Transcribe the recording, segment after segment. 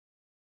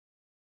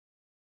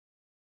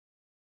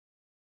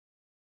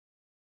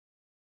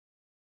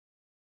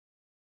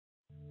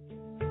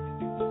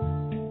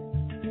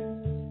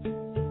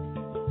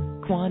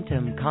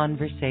Quantum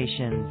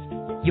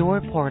Conversations,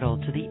 your portal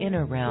to the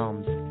inner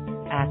realms.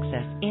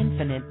 Access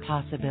infinite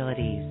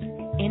possibilities,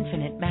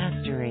 infinite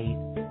mastery,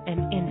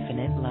 and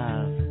infinite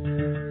love.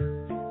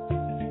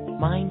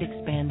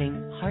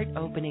 Mind-expanding,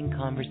 heart-opening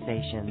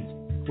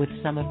conversations with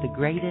some of the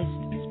greatest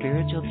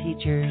spiritual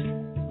teachers,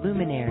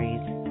 luminaries,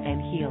 and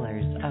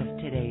healers of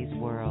today's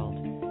world.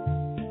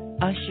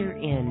 Usher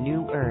in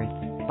new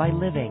earth by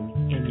living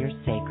in your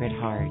sacred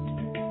heart.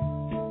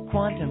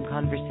 Quantum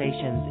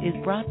Conversations is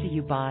brought to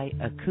you by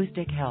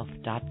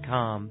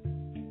AcousticHealth.com,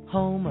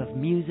 home of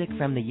music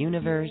from the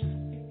universe,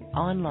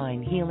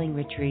 online healing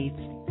retreats,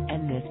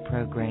 and this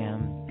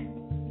program.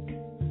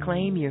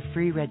 Claim your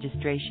free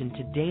registration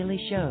to daily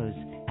shows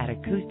at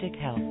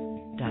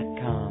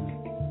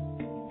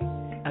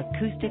AcousticHealth.com.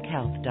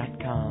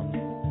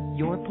 AcousticHealth.com,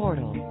 your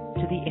portal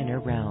to the inner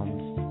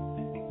realms.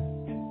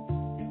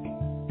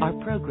 Our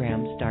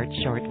program starts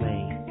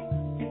shortly.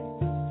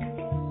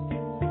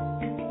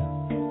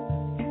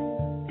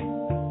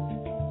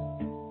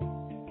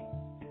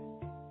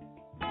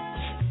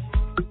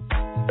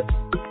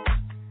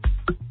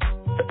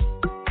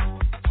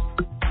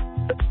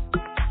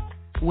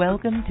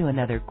 Welcome to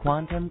another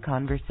Quantum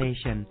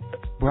Conversation,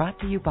 brought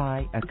to you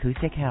by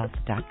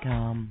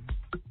AcousticHealth.com.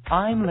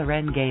 I'm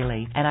Loren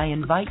Gailey, and I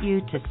invite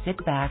you to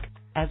sit back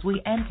as we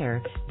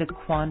enter the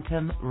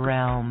quantum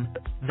realm,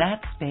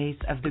 that space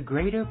of the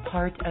greater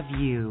part of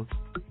you.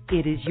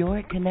 It is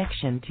your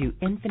connection to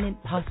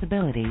infinite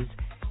possibilities,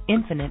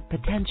 infinite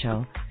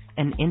potential,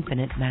 and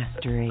infinite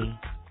mastery.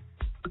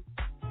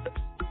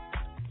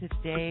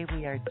 Today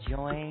we are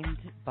joined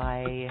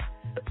by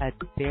a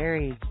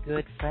very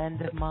good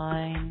friend of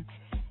mine,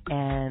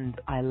 and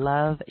I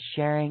love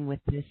sharing with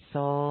this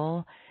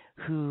soul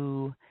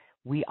who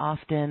we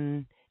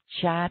often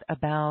chat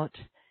about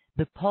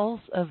the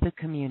pulse of the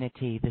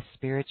community, the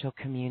spiritual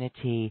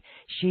community,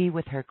 she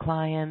with her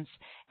clients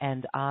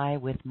and I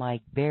with my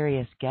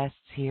various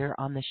guests here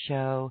on the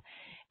show.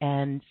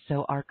 And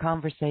so our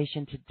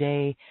conversation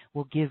today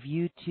will give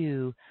you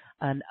too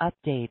an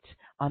update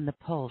on the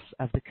pulse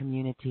of the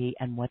community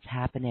and what's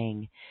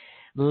happening.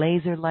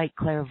 Laser light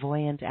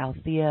clairvoyant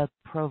Althea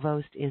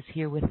Provost is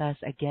here with us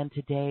again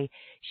today.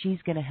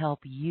 She's going to help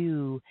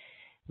you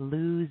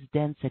lose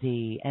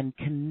density and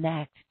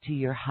connect to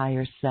your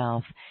higher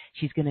self.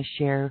 She's going to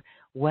share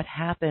what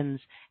happens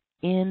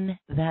in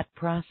that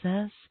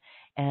process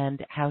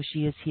and how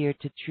she is here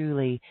to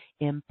truly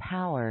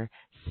empower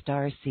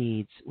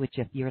starseeds, which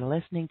if you're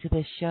listening to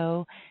this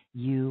show,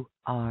 you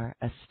are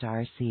a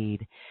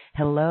starseed.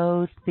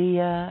 Hello,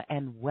 Thea,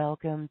 and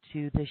welcome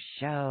to the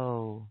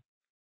show.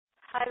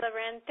 Hi,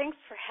 Loren. Thanks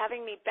for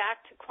having me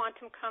back to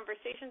Quantum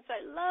Conversations.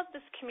 I love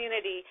this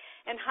community.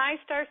 And hi,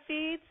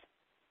 starseeds.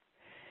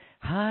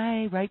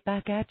 Hi, right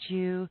back at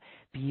you.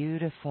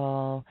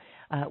 Beautiful.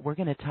 We're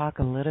going to talk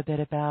a little bit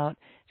about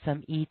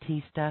some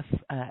ET stuff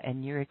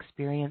and your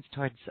experience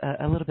towards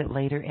a little bit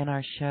later in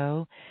our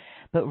show.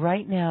 But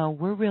right now,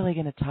 we're really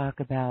going to talk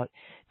about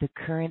the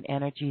current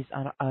energies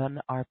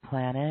on our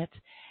planet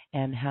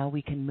and how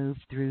we can move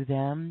through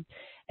them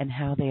and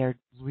how they are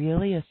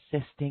really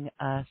assisting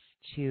us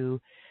to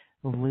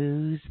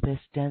lose this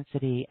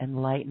density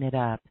and lighten it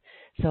up.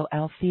 So,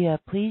 Althea,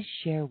 please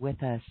share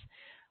with us,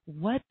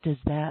 what does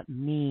that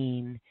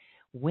mean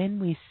when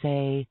we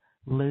say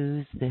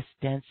lose this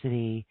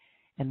density,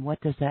 and what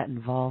does that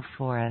involve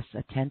for us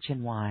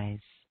attention-wise?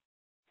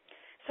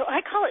 So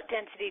I call it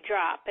density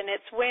drop, and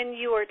it's when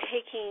you are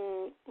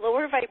taking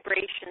lower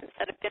vibrations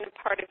that have been a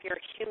part of your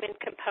human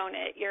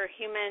component, your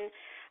human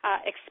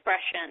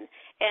expression,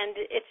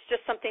 and it's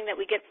just something that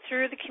we get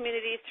through the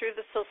community, through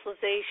the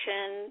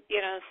socialization,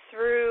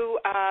 through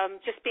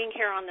just being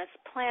here on this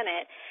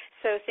planet.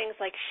 So things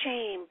like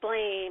shame,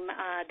 blame,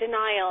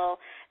 denial,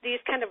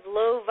 these kind of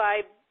low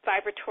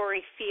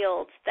vibratory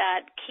fields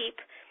that keep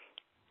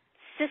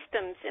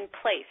systems in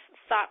place,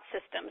 thought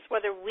systems,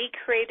 whether we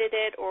created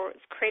it or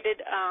it's created,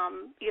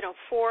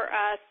 for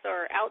us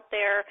or out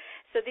there.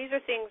 So these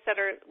are things that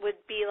would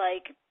be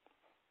like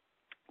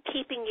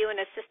keeping you in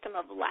a system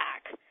of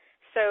lack.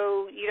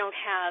 So you don't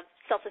have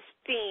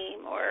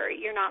self-esteem, or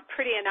you're not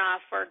pretty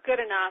enough or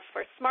good enough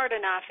or smart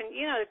enough, and,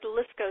 the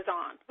list goes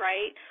on,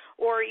 right?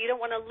 Or you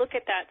don't want to look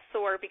at that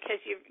sore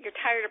because you're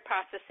tired of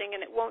processing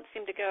and it won't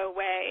seem to go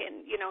away,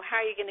 and, how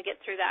are you going to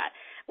get through that?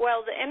 Well,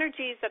 the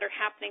energies that are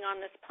happening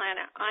on this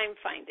planet, I'm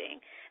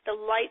finding, the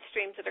light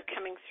streams that are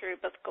coming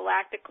through both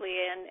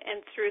galactically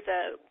and through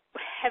the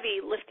heavy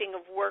lifting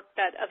of work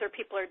that other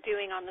people are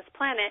doing on this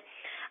planet,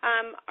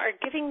 are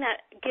giving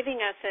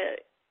us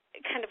a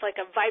kind of like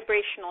a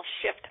vibrational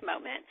shift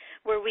moment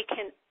where we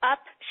can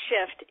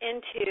upshift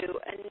into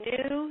a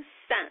new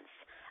sense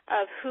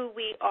of who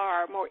we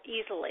are more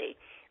easily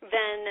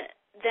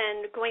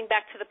than going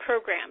back to the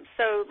program.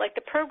 So like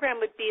the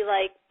program would be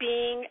like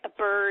being a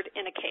bird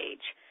in a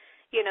cage.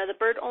 The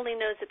bird only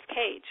knows its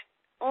cage,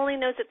 only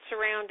knows its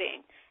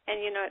surrounding. And,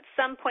 at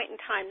some point in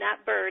time,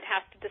 that bird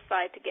has to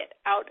decide to get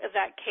out of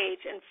that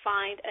cage and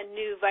find a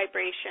new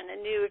vibration, a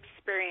new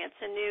experience,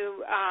 a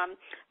new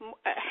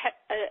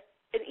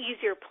an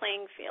easier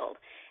playing field.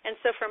 And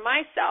so for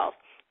myself,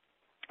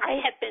 I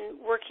had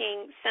been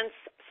working since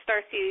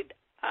Starseed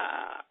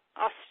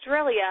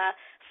Australia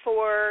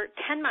for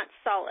 10 months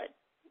solid.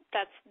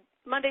 That's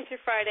Monday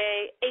through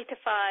Friday, 8 to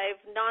 5,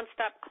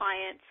 nonstop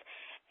clients.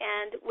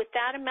 And with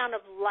that amount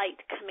of light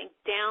coming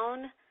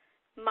down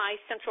my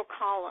central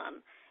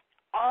column,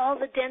 all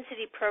the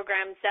density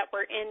programs that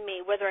were in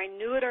me, whether I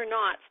knew it or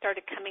not,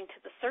 started coming to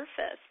the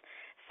surface.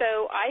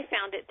 So I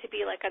found it to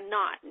be like a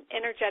knot, an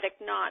energetic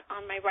knot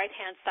on my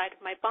right-hand side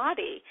of my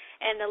body,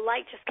 and the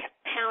light just kept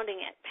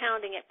pounding it.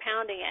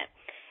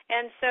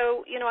 And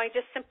so, I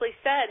just simply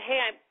said,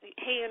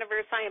 hey,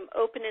 universe, I am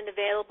open and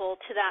available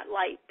to that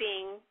light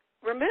being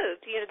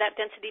removed, that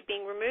density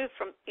being removed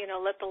from,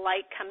 let the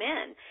light come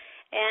in.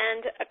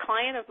 And a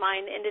client of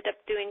mine ended up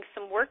doing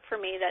some work for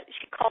me that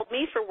she called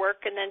me for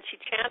work, and then she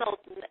channeled,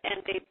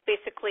 and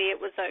it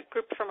was a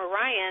group from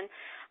Orion,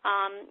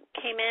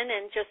 came in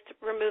and just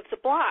removed the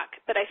block.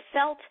 But I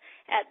felt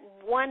at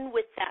one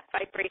with that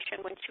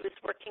vibration when she was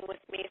working with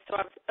me, so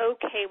I was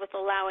okay with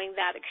allowing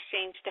that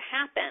exchange to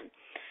happen.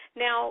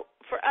 Now,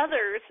 for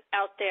others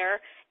out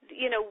there,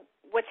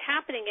 what's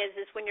happening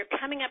is when you're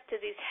coming up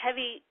to these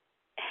heavy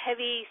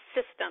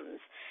systems,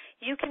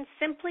 you can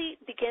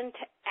simply begin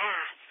to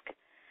ask.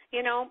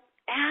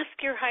 Ask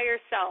your higher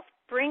self,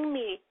 bring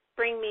me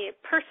a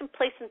person,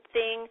 place, and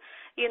thing,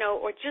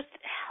 or just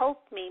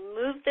help me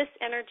move this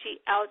energy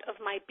out of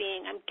my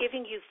being. I'm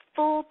giving you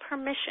full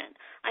permission.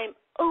 I'm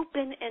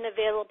open and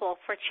available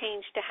for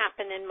change to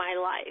happen in my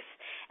life.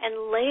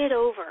 And lay it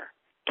over.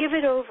 Give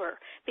it over,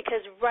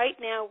 because right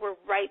now we're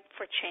ripe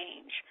for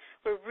change.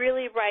 We're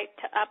really ripe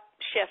to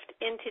upshift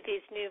into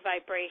these new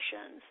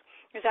vibrations.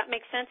 Does that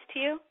make sense to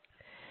you?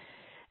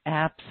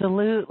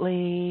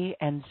 Absolutely.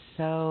 And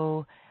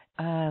so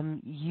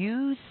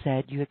you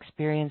said you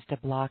experienced a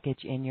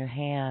blockage in your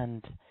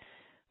hand,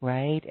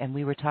 right? And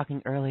we were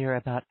talking earlier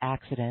about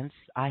accidents.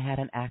 I had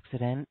an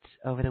accident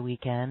over the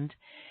weekend,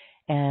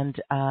 and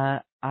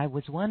I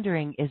was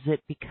wondering, is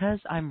it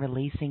because I'm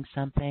releasing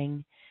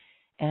something?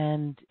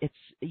 And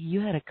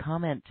you had a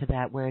comment to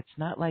that where it's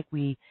not like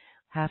we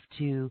have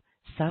to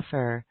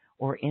suffer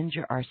or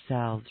injure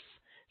ourselves.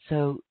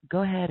 So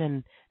go ahead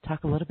and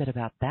talk a little bit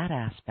about that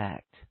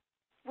aspect.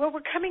 Well,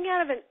 we're coming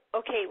out of an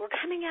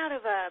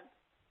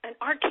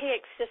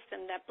archaic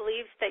system that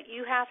believes that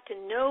you have to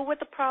know what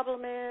the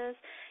problem is,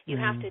 you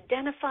have to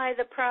identify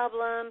the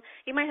problem,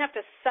 you might have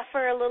to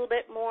suffer a little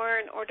bit more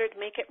in order to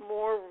make it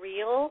more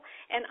real,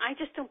 and I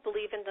just don't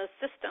believe in those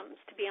systems,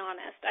 to be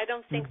honest. I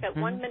don't think that 1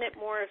 minute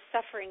more of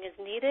suffering is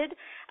needed.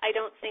 I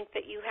don't think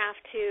that you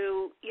have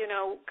to,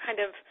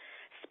 kind of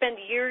spend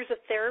years of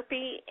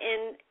therapy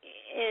in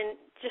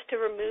just to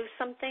remove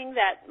something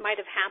that might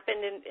have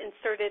happened and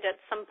inserted at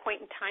some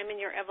point in time in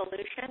your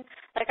evolution.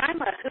 Like, I'm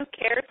a who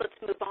cares, let's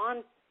move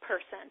on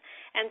person.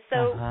 And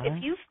so if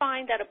you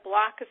find that a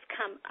block has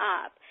come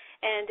up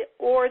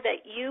or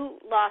that you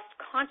lost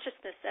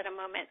consciousness at a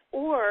moment,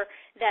 or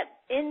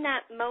that in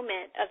that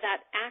moment of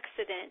that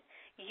accident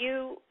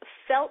you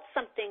felt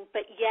something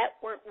but yet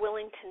weren't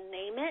willing to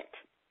name it,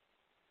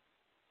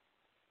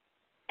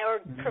 or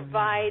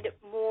provide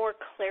more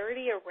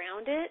clarity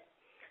around it,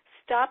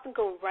 stop and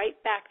go right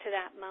back to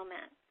that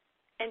moment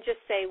and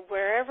just say,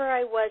 wherever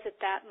I was at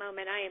that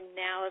moment, I am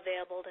now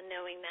available to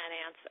knowing that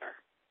answer,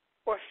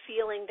 or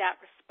feeling that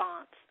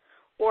response,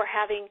 or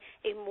having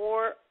a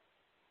more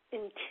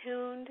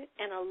in-tuned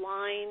and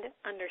aligned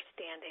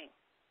understanding.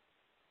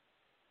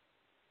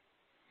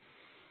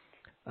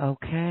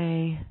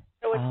 Okay.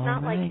 So it's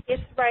not like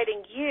it's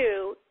writing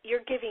you.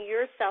 You're giving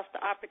yourself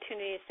the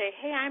opportunity to say,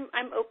 hey,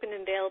 I'm open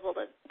and available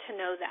to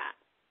know that.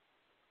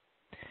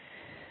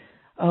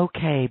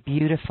 Okay,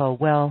 beautiful.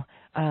 Well,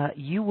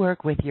 you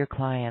work with your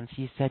clients.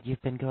 You said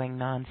you've been going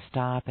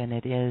nonstop, and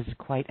it is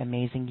quite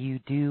amazing. You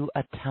do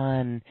a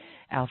ton,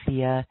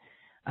 Althea,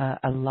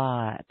 a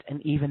lot.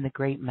 And even the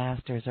great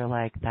masters are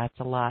like, that's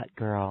a lot,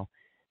 girl.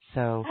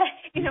 So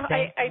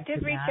I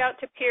did reach out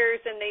to peers,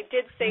 and they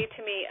did say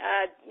to me,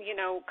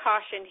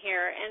 caution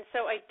here. And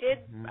so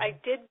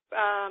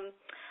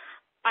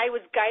I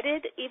was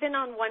guided even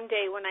on one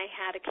day when I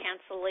had a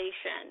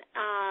cancellation.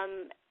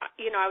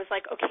 I was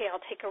like, okay,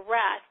 I'll take a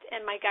rest.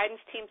 And my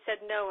guidance team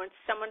said, no, and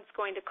someone's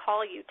going to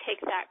call you,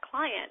 take that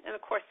client. And,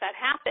 of course, that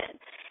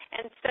happened.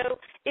 And so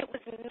it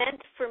was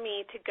meant for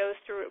me to go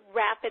through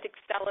rapid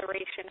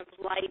acceleration of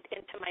light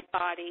into my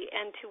body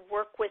and to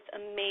work with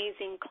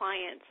amazing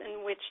clients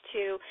in which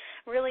to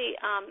really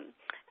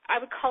I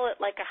would call it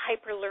like a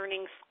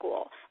hyper-learning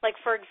school. Like,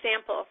 for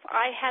example, if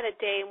I had a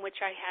day in which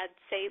I had,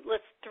 say,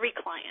 3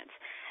 clients,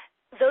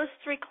 those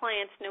 3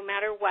 clients, no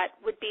matter what,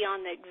 would be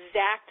on the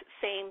exact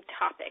same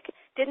topic.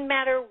 Didn't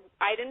matter.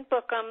 I didn't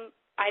book them.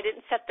 I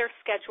didn't set their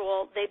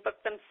schedule. They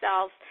booked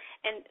themselves.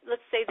 And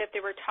let's say that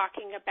they were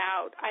talking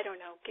about, I don't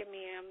know, give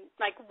me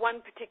like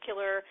one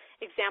particular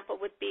example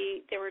would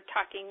be they were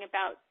talking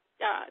about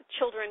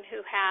children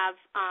who have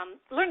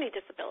learning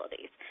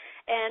disabilities.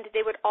 And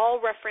they would all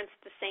reference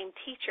the same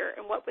teacher.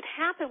 And what would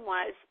happen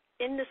was,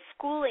 in the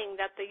schooling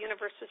that the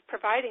universe was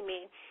providing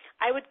me,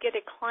 I would get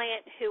a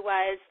client who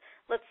was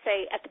let's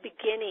say, at the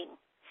beginning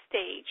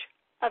stage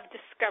of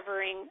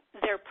discovering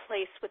their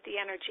place with the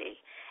energy,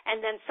 and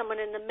then someone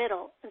in the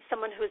middle, and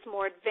someone who is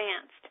more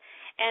advanced.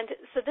 And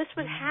so this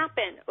would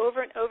happen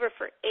over and over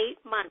for 8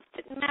 months.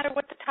 Didn't matter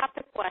what the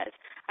topic was.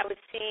 I was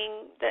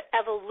seeing the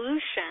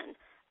evolution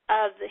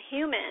of the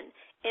human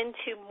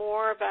into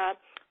more of a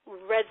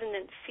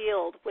resonant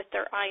field with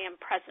their I am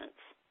presence.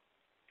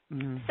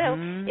 Mm-hmm. So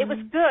it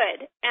was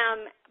good,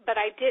 but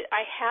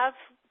I have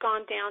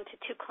gone down to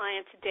 2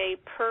 clients a day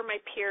per my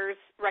peer's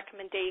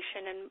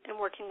recommendation and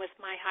working with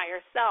my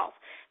higher self.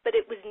 But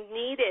it was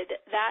needed,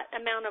 that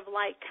amount of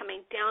light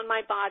coming down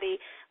my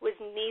body was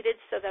needed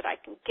so that I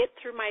can get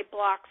through my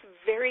blocks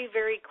very,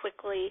 very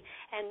quickly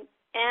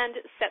and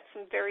set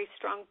some very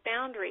strong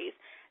boundaries.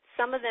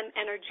 Some of them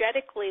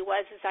energetically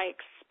was as I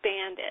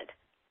expanded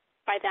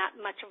by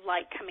that much of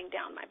light coming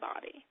down my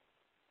body.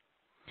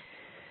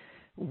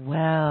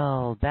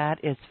 Well,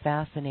 that is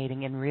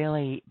fascinating, and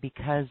really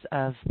because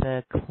of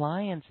the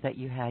clients that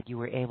you had, you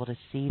were able to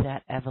see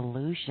that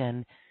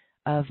evolution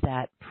of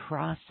that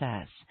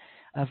process,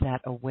 of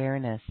that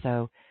awareness.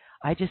 So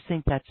I just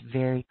think that's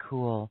very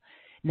cool.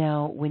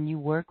 Now, when you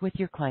work with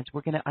your clients,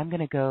 I'm going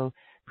to go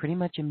pretty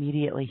much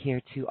immediately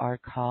here to our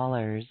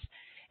callers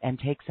and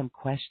take some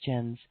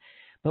questions.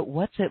 But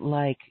what's it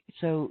like?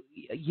 So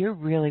you're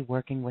really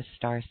working with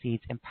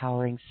starseeds,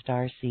 empowering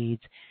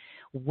starseeds.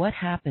 What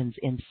happens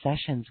in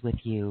sessions with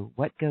you?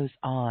 What goes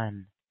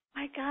on?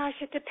 My gosh,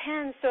 it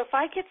depends. So if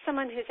I get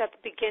someone who's at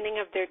the beginning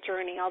of their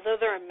journey, although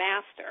they're a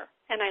master,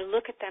 and I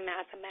look at them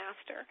as a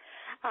master,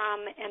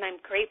 and I'm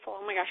grateful.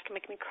 Oh my gosh, it can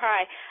make me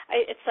cry.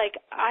 It's like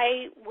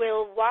I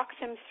will walk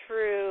them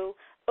through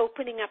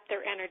opening up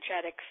their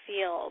energetic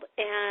field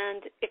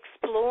and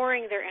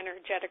exploring their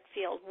energetic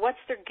field. What's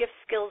their gifts,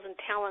 skills, and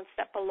talents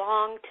that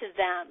belong to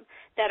them,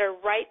 that are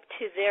ripe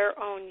to their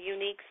own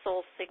unique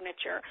soul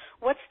signature?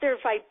 What's their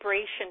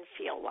vibration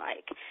feel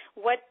like?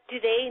 What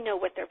do they know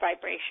what their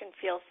vibration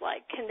feels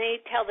like? Can they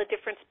tell the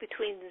difference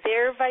between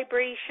their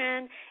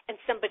vibration and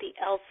somebody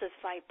else's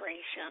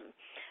vibration?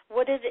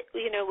 What is it,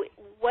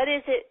 what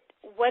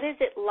is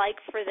it like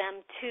for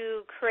them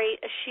to create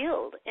a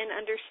shield and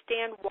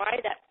understand why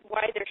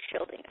they're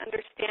shielding,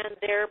 understand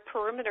their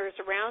perimeters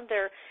around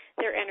their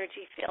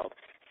energy field?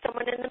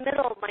 Someone in the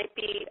middle might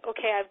be,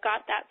 okay, I've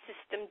got that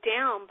system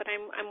down, but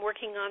I'm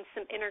working on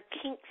some inner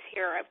kinks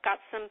here. I've got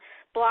some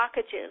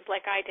blockages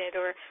like I did,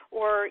 or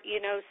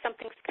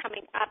something's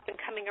coming up and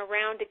coming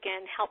around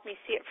again. Help me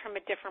see it from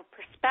a different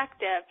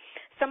perspective.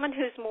 Someone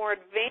who's more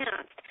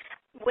advanced,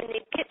 when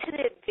you get to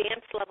the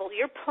advanced level,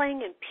 you're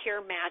playing in pure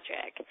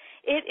magic.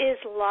 It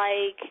is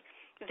like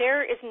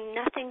there is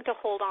nothing to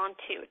hold on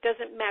to. It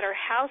doesn't matter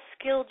how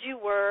skilled you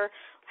were,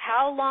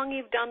 how long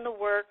you've done the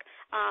work,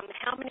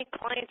 how many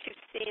clients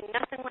you've seen,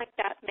 nothing like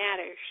that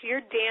matters.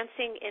 You're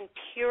dancing in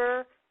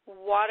pure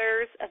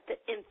waters of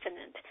the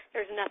infinite.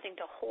 There's nothing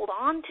to hold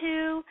on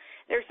to.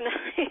 There's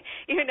nothing,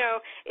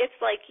 it's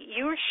like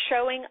you're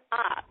showing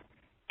up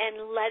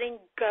and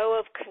letting go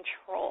of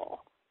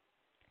control.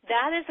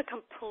 That is a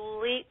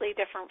completely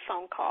different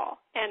phone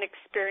call and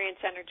experience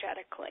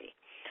energetically.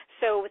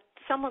 So with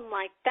someone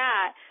like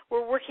that,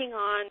 we're working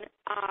on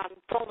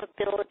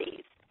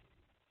vulnerabilities,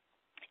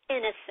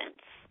 innocence,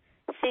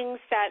 things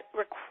that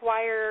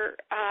require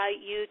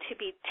you to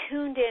be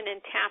tuned in and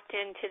tapped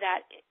into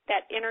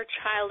that inner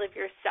child of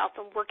yourself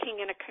and working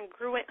in a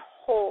congruent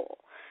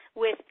whole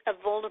with a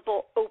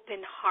vulnerable,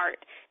 open heart.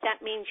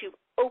 That means you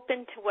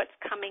open to what's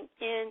coming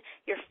in.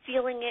 You're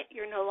feeling it.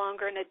 You're no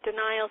longer in a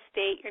denial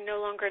state. You're no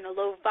longer in a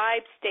low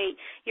vibe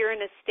state. You're in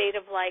a state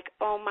of like,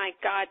 oh my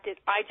God,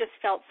 I just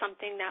felt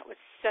something that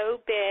was so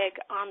big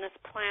on this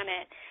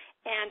planet,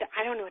 and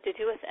I don't know what to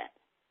do with it.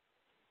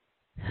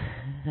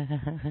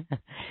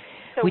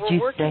 So Would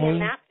we're working in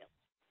that.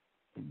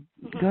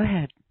 Go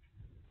ahead.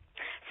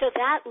 So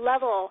that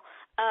level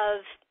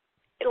of,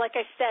 like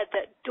I said,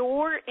 the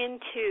door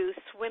into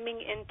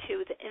swimming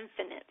into the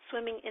infinite,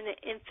 swimming in the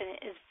infinite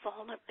is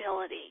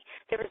vulnerability.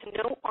 There is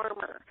no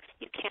armor.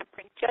 You can't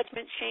bring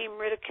judgment, shame,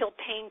 ridicule,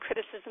 pain,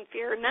 criticism,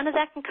 fear. None of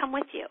that can come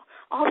with you.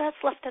 All that's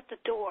left at the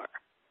door.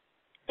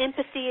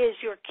 Empathy is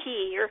your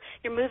key.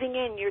 You're moving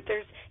in. You're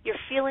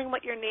feeling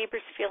what your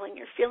neighbor's feeling.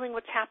 You're feeling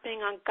what's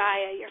happening on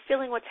Gaia. You're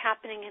feeling what's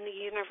happening in the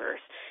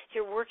universe.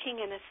 You're working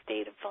in a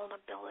state of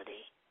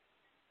vulnerability.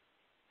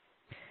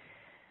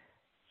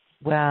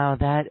 Wow,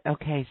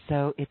 okay,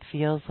 so it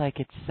feels like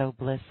it's so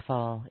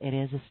blissful. It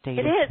is a state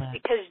of bliss. It is,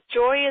 because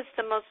joy is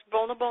the most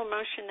vulnerable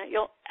emotion that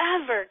you'll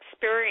ever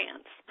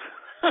experience.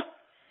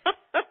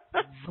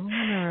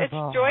 Vulnerable.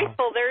 It's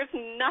joyful. There's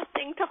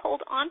nothing to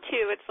hold on to.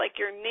 It's like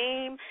your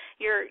name,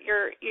 your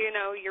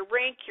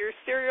rank, your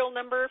serial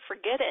number,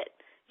 forget it.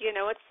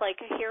 It's like,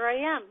 here I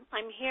am.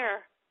 I'm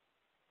here.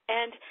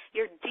 And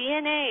your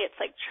DNA, it's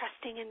like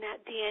trusting in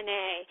that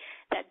DNA.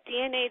 That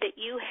DNA that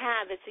you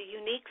have is a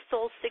unique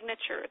soul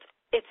signature.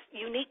 It's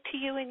unique to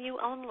you and you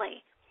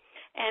only.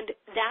 And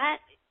that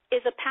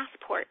is a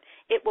passport.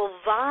 It will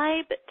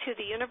vibe to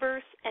the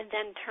universe and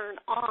then turn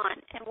on,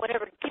 and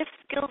whatever gifts,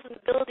 skills, and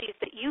abilities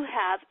that you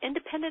have,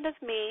 independent of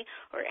me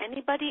or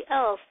anybody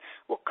else,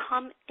 will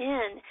come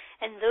in,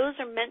 and those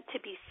are meant to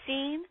be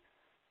seen,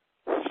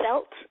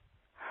 felt,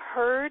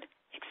 heard,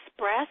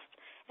 expressed,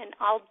 and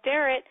I'll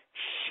dare it,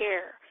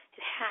 share.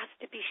 It has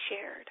to be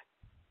shared.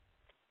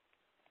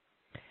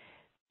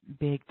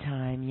 Big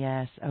time,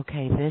 yes.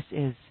 Okay, this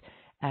is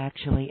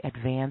actually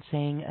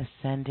advancing,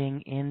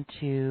 ascending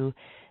into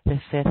the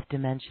fifth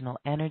dimensional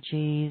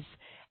energies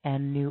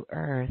and new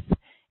earth.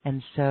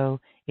 And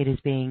so it is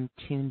being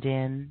tuned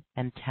in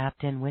and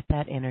tapped in with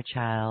that inner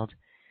child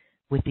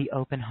with the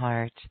open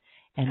heart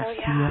and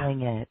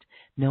feeling it.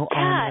 No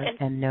honor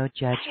and no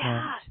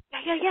judgment.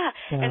 Yeah.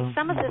 So, and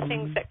some of the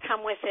things that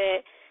come with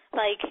it,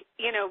 like,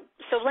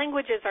 so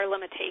language is our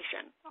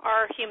limitation.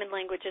 Our human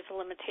language is a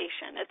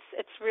limitation.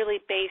 It's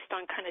really based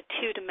on kind of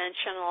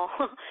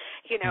two-dimensional,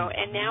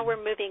 and now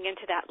we're moving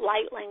into that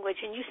light language,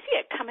 and you see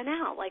it coming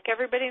out. Like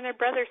everybody and their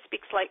brother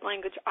speaks light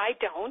language. I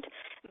don't,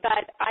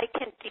 but I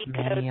can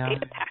decode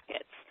data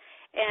packets.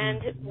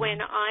 And when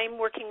I'm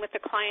working with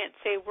a client,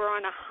 say we're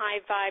on a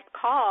high vibe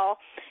call,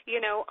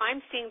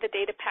 I'm seeing the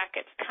data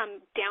packets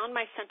come down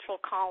my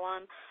central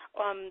column.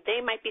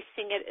 They might be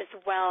seeing it as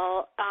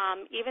well.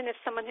 Even if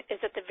someone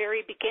is at the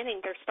very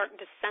beginning, they're starting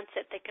to sense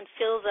it. They can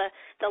feel the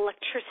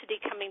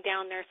electricity coming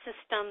down their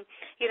system.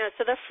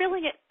 So they're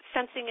feeling it,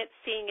 sensing it,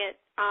 seeing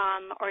it,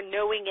 or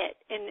knowing it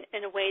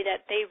in a way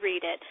that they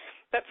read it.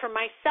 But for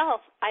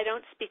myself, I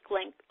don't speak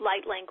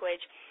light language.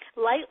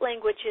 Light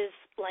language is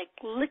like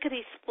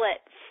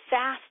lickety-split,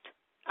 fast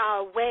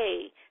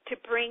way to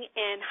bring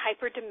in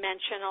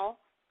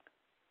hyperdimensional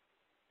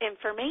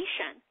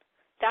information.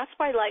 That's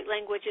why light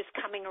language is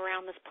coming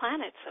around this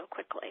planet so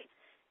quickly,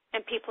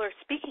 and people are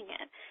speaking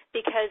it,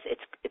 because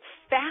it's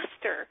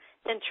faster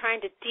than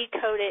trying to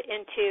decode it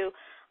into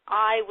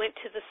I went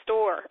to the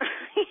store.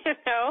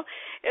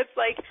 It's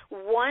like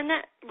one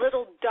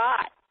little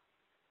dot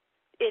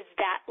is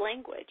that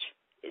language.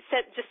 It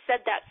just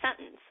said that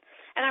sentence.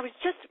 And I was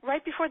just, right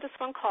before this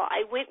phone call,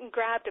 I went and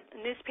grabbed a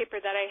newspaper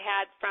that I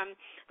had from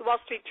the Wall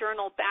Street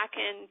Journal back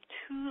in,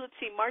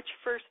 March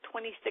 1st,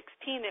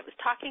 2016. It was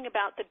talking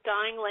about the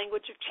dying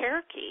language of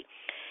Cherokee.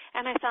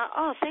 And I thought,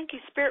 oh, thank you,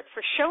 Spirit,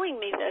 for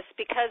showing me this,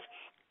 because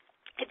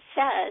it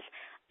says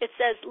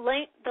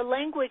the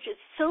language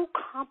is so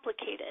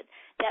complicated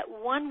that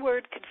one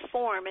word could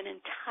form an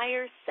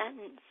entire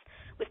sentence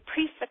with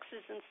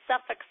prefixes and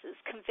suffixes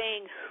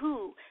conveying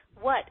who,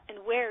 what, and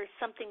where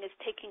something is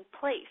taking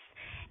place.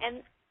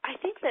 And I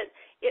think that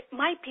it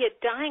might be a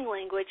dying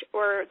language,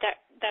 or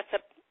that's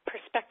a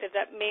perspective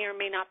that may or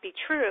may not be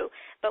true,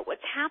 but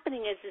what's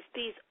happening is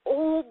these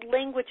old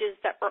languages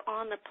that were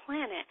on the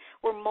planet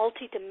were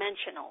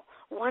multidimensional.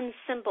 One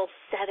symbol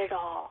said it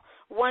all.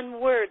 One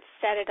word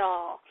said it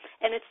all.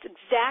 And it's the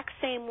exact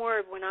same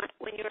word when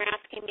you were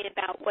asking me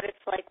about what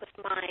it's like with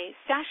my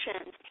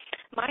sessions.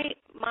 My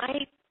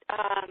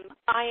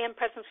I am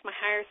presence, my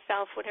higher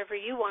self, whatever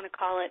you want to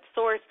call it,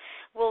 source,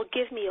 will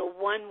give me a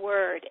one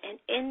word, and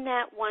in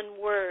that one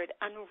word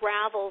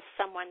unravels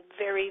someone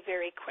very,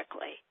 very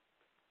quickly.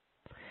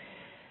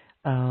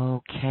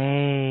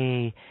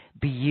 Okay,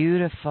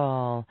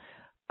 beautiful.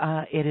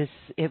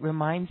 It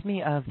reminds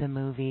me of the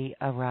movie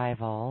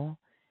Arrival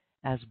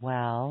as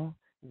well,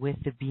 with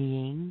the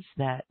beings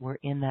that were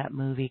in that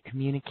movie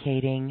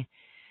communicating,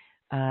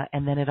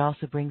 and then it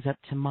also brings up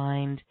to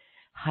mind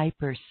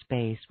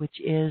hyperspace, which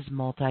is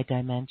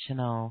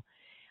multidimensional,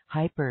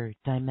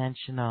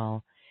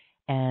 hyperdimensional,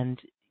 and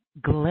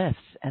glyphs,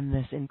 and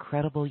this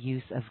incredible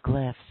use of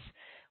glyphs,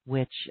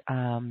 which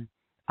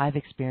I've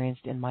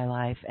experienced in my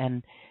life,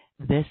 and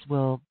this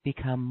will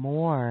become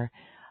more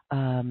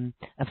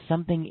of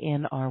something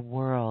in our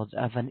world,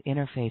 of an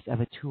interface,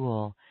 of a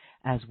tool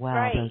as well,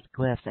 right. Those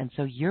glyphs. And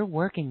so you're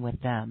working with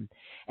them,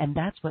 and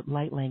that's what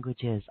light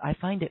language is. I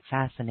find it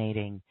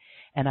fascinating,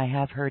 and I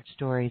have heard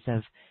stories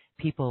of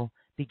people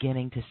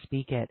beginning to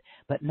speak it,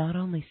 but not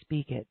only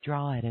speak it,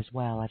 draw it as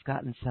well. I've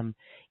gotten some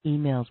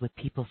emails with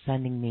people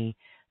sending me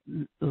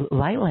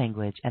light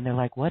language, and they're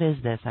like, "What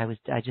is this?"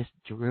 I just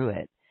drew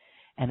it,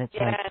 and it's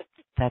like,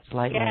 that's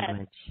light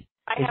language.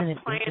 I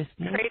have clients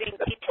creating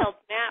detailed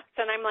maps,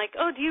 and I'm like,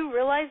 "Oh, do you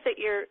realize that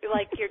you're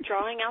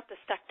drawing out the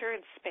sector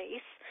in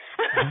space?"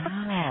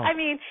 Wow. I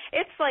mean,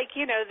 it's like,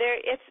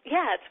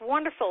 it's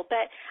wonderful,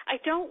 but I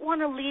don't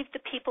want to leave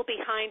the people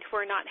behind who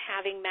are not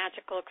having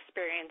magical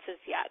experiences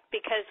yet,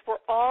 because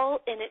we're all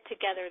in it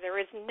together. There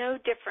is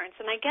no difference.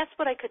 And I guess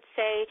what I could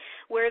say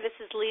where this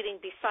is leading,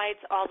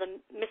 besides all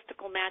the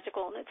mystical,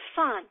 magical, and it's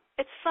fun.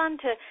 It's fun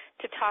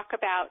to talk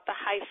about the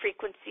high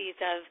frequencies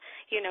of,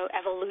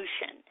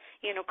 evolution,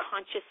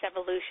 conscious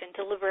evolution,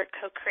 deliberate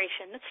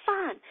co-creation. It's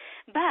fun.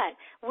 But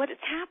what is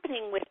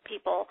happening with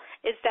people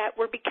is that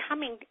we're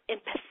becoming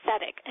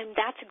empathetic, and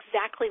that's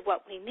exactly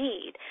what we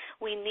need.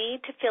 We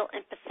need to feel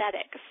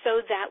empathetic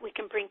so that we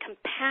can bring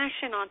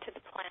compassion onto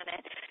the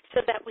planet,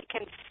 so that we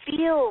can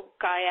feel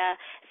Gaia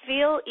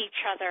feel each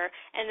other,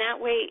 and that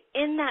way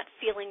in that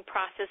feeling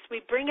process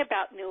we bring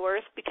about new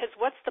earth, because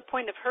what's the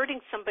point of hurting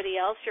somebody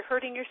else? You're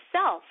hurting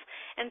yourself.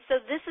 And so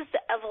this is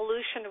the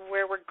evolution of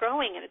where we're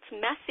going, and it's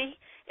messy,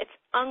 it's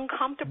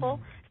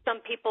uncomfortable. Some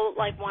people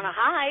want to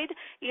hide,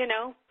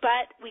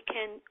 but we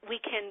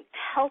can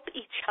help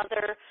each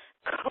other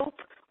cope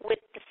with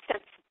the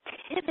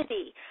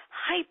sensitivity,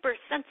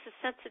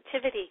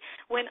 hypersensitivity.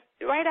 When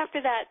right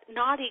after that,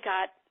 Naughty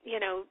got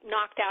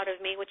knocked out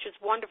of me, which is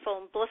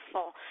wonderful and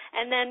blissful.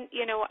 And then,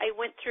 I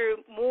went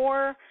through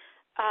more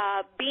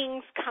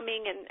beings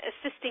coming and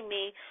assisting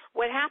me.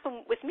 What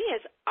happened with me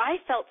is I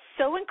felt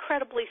so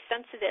incredibly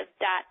sensitive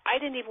that I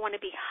didn't even want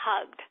to be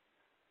hugged,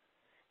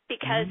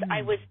 because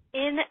I was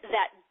in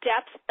that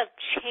depth of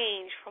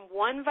change from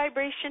one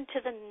vibration to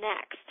the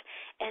next,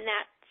 and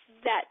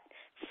that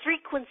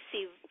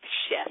frequency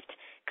shift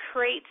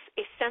creates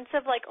a sense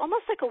of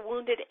almost like a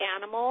wounded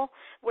animal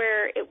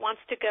where it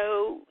wants to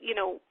go,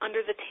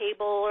 under the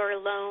table or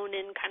alone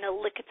and kind of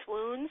lick its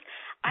wounds.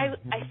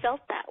 I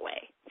felt that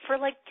way for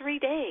 3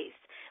 days,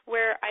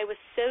 where I was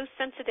so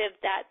sensitive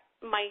that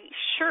my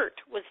shirt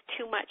was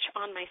too much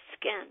on my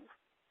skin.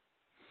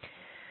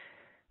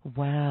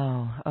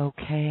 Wow.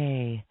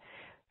 Okay.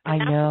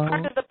 And I know. that's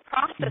part of the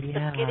process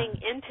of getting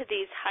into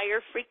these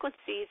higher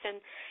frequencies.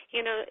 And,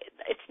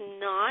 it's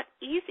not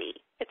easy.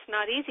 It's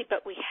not easy,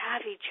 but we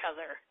have each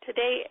other.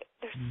 Today,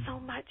 there's so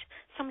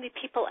many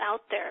people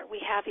out there. We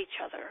have each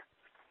other.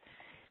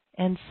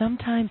 And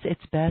sometimes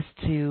it's best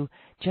to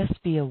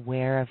just be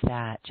aware of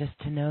that, just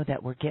to know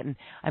that we're getting,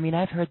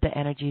 I've heard the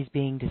energies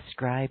being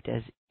described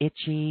as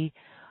itchy,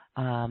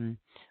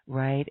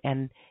 right?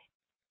 And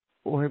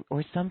or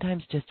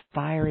sometimes just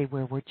fiery,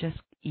 where we're just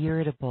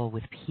irritable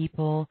with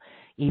people,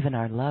 even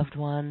our loved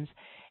ones,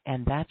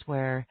 and that's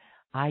where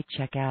I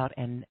check out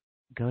and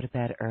go to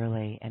bed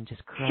early and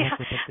just curl up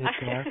with a good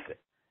book,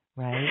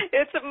 right?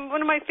 It's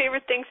one of my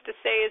favorite things to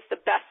say is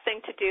the best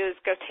thing to do is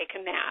go take a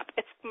nap.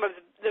 It's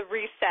the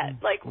reset.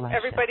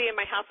 Everybody in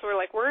my house were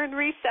we're in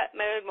reset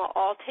mode, and we'll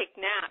all take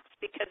naps,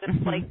 because it's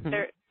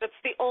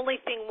that's the only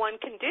thing one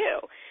can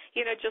do.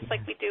 Just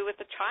like we do with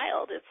a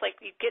child. It's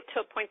you get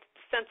to a point that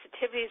the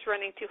sensitivity is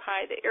running too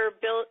high, the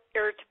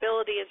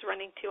irritability is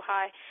running too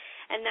high,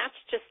 and that's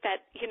just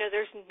that,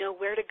 there's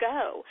nowhere to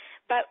go.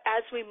 But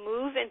as we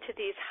move into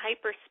these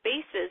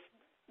hyperspaces,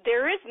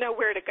 there is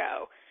nowhere to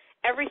go.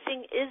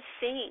 Everything is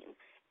seen.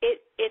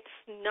 It's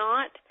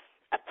not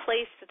a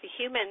place that the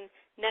human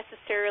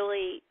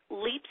necessarily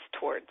leaps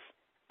towards,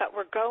 but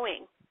we're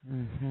going.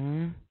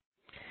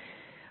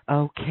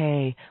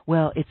 Okay.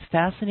 Well, it's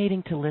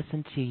fascinating to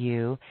listen to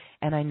you,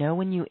 and I know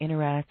when you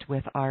interact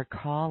with our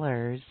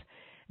callers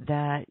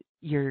that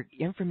your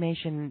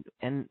information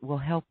will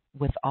help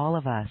with all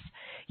of us,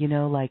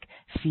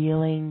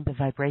 feeling the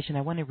vibration.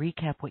 I want to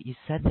recap what you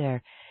said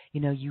there.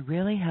 You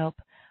really help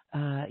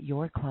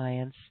your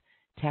clients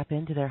tap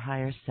into their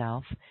higher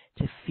self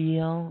to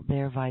feel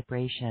their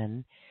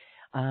vibration.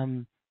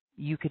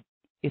 You could,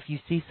 if you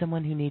see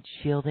someone who needs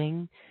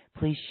shielding,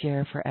 please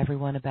share for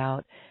everyone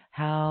about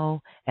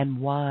how and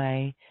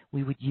why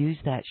we would use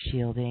that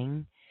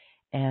shielding.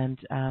 And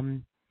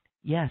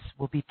yes,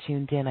 we'll be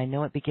tuned in. I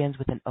know it begins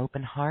with an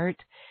open heart,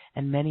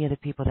 and many of the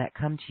people that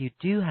come to you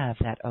do have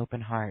that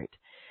open heart.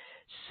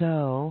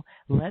 So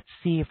let's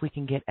see if we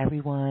can get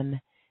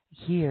everyone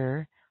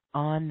here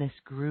on this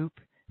group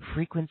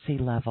frequency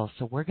level.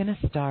 So we're going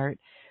to start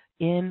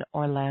in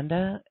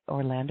Orlando,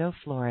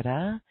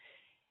 Florida,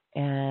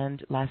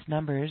 and last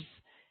numbers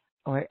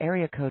or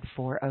area code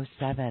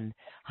 407.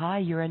 Hi,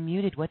 you're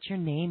unmuted. What's your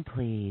name,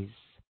 please?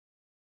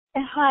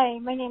 Hi,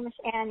 my name is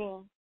Annie.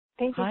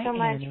 Thank you so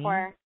much Annie.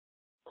 for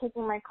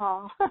taking my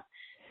call.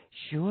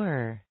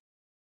 Sure.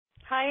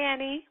 Hi,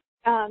 Annie.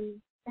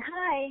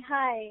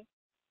 Hi.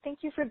 Thank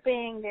you for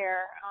being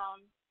there,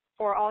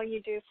 for all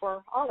you do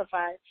for all of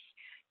us.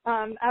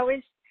 I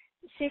was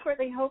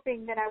secretly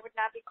hoping that I would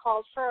not be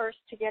called first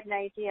to get an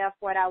idea of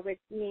what I would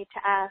need to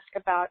ask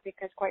about,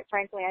 because quite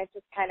frankly, I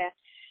just kind of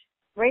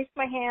raised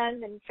my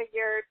hand and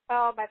figured,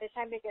 by the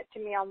time they get to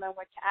me, I'll know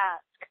what to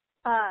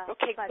ask.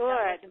 Okay, but good.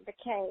 That wasn't the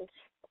case.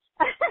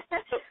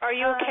 So are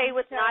you okay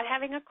with not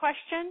having a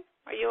question?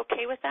 Are you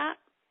okay with that?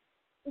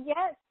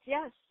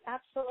 Yes,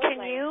 absolutely.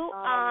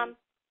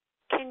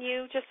 Can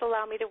you just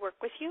allow me to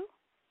work with you?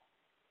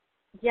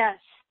 Yes.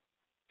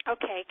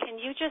 Okay. Can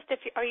you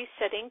are you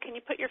sitting? Can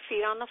you put your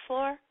feet on the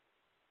floor?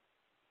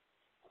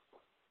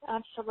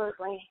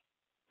 Absolutely.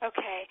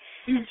 Okay.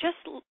 And just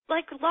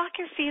lock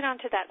your feet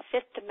onto that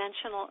fifth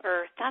dimensional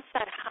earth. That's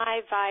that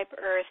high vibe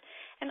earth.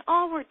 And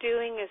all we're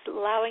doing is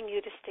allowing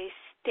you to stay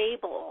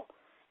stable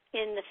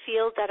in the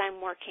field that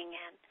I'm working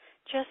in,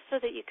 just so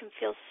that you can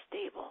feel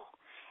stable.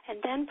 And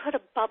then put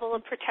a bubble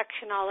of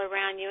protection all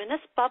around you. And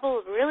this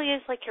bubble really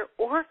is like your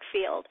auric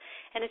field,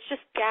 and it's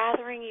just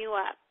gathering you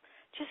up.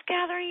 Just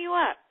gathering you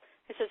up.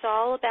 This is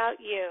all about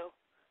you.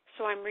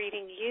 So I'm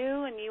reading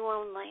you and you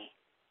only.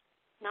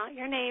 Not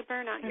your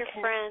neighbor, not your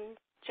friend,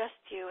 just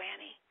you,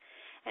 Annie.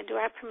 And do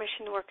I have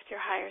permission to work with your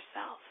higher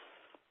self?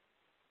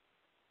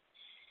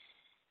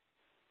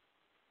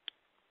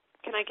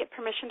 Can I get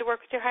permission to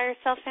work with your higher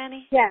self,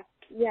 Annie? Yes,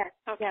 Okay.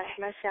 yes,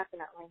 most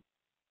definitely.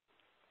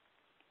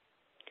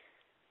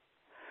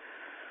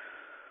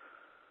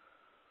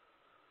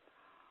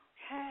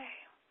 Okay.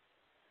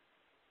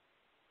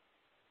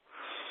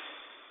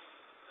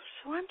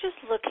 So I'm just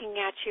looking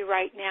at you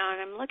right now,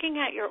 and I'm looking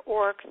at your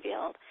auric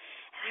field,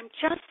 and I'm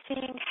just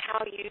seeing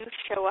how you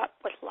show up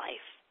with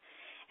life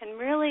and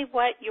really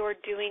what you're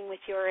doing with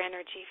your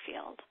energy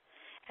field.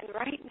 And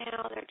right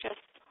now they're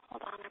just,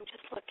 hold on, I'm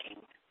just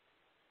looking.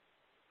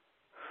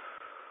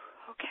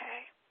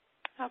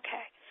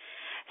 Okay.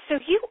 So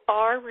you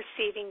are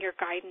receiving your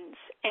guidance,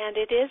 and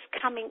it is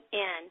coming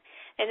in,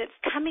 and it's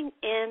coming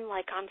in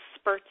like on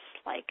spurts,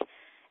 like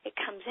it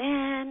comes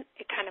in,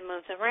 it kind of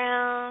moves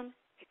around,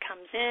 it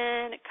comes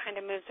in, it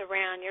kind of moves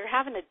around. You're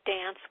having to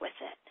dance with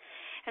it.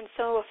 And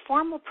so a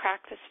formal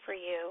practice for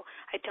you,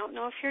 I don't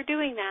know if you're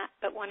doing that,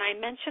 but when I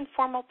mention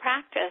formal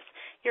practice,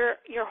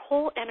 your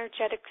whole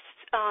energetic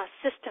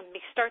system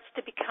starts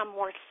to become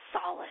more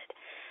solid.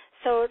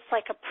 So it's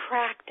like a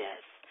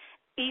practice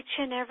each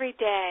and every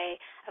day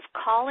of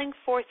calling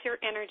forth your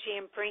energy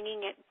and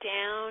bringing it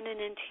down and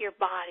into your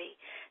body.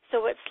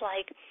 So it's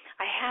like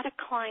I had a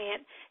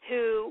client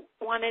who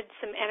wanted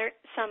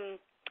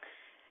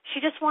she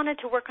just wanted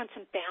to work on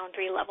some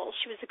boundary levels.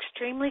 She was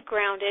extremely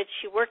grounded.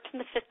 She worked in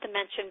the fifth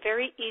dimension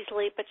very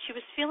easily, but she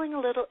was feeling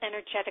a little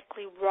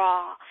energetically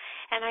raw.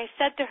 And I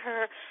said to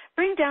her,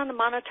 bring down the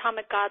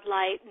monatomic God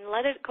light and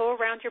let it go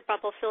around your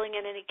bubble, filling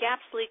in any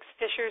gaps, leaks,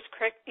 fissures,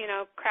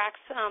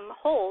 cracks,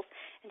 holes.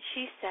 And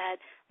she said,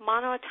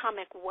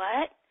 monoatomic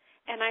what?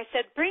 And I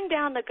said, bring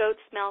down the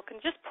goat's milk and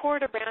just pour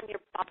it around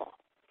your bubble.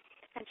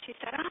 And she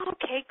said, oh,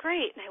 okay,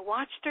 great. And I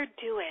watched her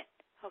do it,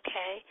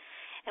 okay?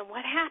 And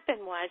what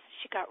happened was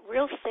she got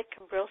real sick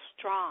and real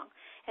strong.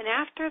 And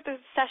after the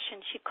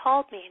session, she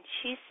called me and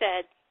she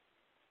said,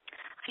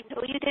 I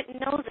know you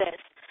didn't know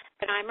this,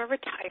 but I'm a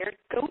retired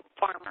goat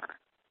farmer.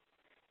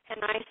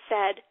 And I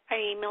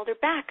emailed her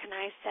back and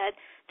I said,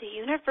 the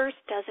universe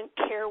doesn't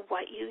care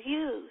what you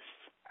use.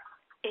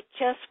 It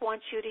just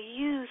wants you to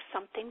use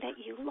something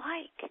that you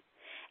like.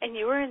 And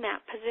you are in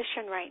that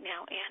position right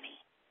now,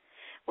 Annie,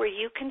 where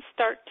you can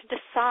start to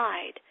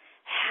decide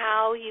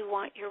how you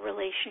want your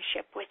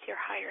relationship with your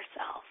higher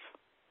self.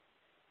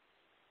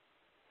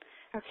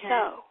 Okay.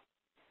 So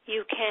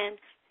you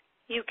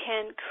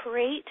can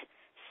create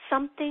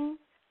something,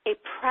 a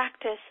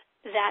practice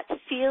that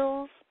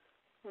feels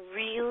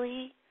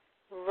really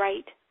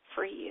right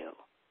for you.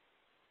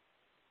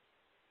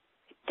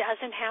 It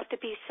doesn't have to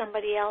be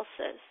somebody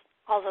else's,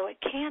 although it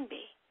can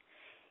be.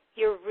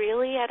 You're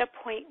really at a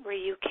point where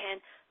you can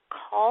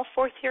call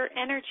forth your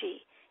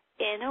energy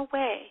in a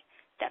way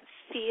that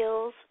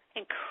feels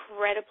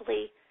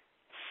incredibly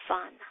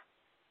fun.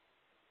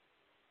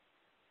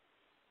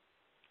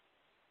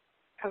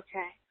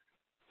 Okay.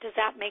 Does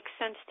that make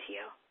sense to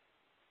you?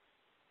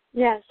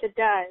 Yes, it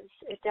does.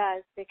 It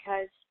does,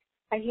 because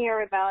I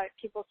hear about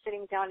people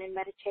sitting down and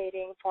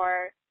meditating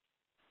for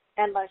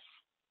endless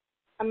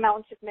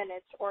amounts of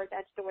minutes, or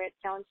that's the way it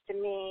sounds to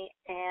me,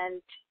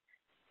 and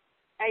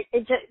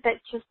that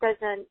just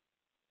doesn't,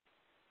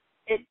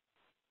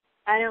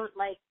 I don't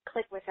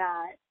click with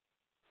that.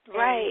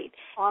 Right.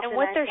 And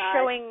what they're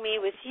showing me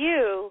with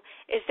you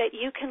is that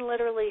you can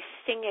literally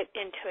sing it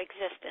into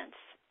existence.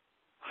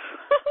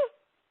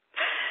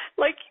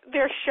 Like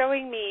they're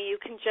showing me you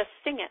can just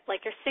sing it,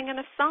 like you're singing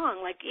a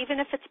song, like even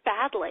if it's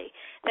badly,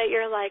 that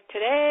you're like,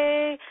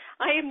 today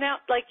I am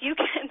now, like you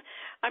can,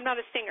 I'm not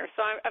a singer,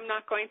 so I'm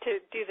not going to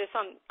do this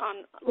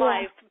on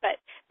live, but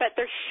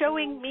they're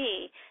showing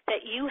me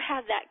that you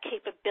have that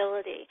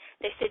capability.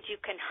 They said you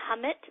can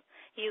hum it,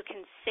 you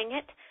can sing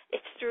it,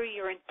 it's through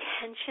your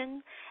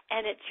intention,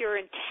 and it's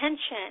your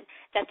intention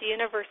that the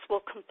universe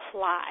will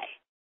comply.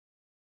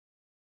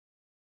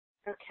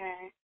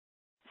 Okay.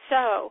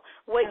 So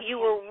what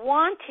you were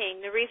wanting,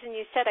 the reason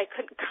you said I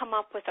couldn't come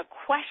up with a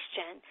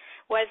question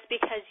was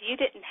because you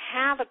didn't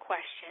have a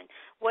question.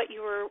 What you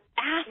were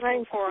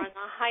asking for on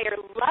a higher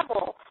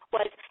level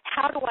was,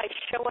 how do I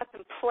show up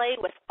and play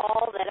with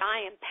all that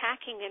I am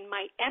packing in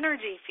my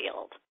energy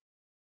field?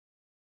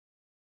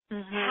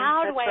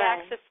 How do I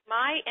access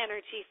my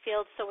energy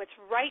field so it's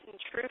right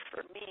and true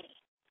for me?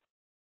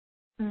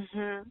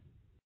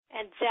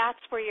 And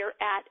that's where you're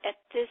at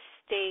this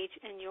stage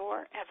in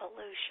your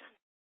evolution.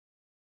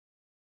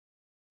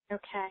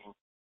 Okay.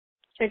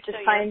 So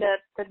just find the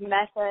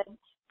method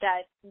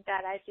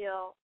that I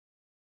feel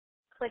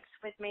clicks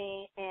with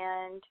me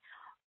and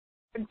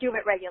do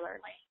it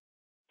regularly.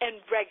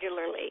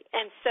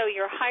 And so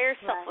your higher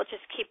self will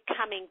just keep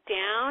coming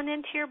down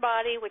into your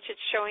body, which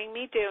it's showing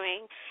me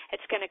doing.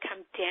 It's going to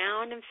come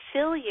down and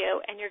fill you,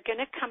 and you're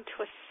going to come to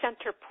a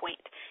center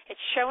point.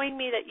 It's showing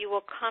me that you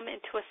will come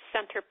into a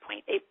center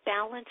point, a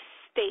balanced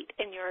state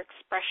in your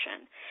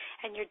expression,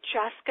 and you're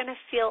just going to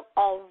feel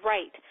all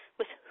right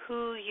with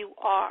who you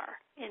are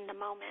in the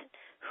moment,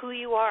 who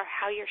you are,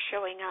 how you're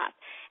showing up.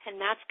 And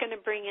that's going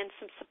to bring in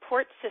some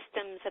support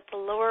systems at the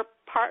lower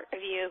part of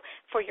you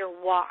for your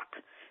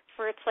walk.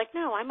 For it's like,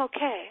 no, I'm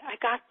okay, I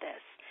got this.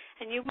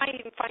 And you might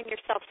even find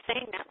yourself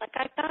saying that, like,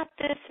 I got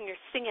this, and you're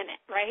singing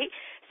it, right?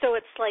 So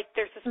it's like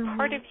there's this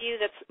part of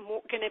you that's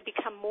going to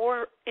become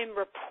more in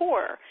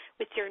rapport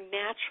with your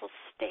natural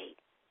state.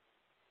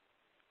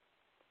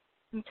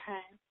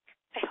 Okay.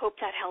 I hope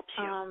that helps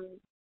you.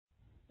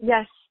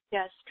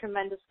 Yes,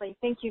 tremendously.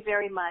 Thank you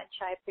very much.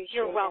 I appreciate it.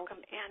 You're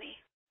welcome, Annie.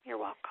 You're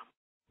welcome.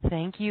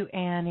 Thank you,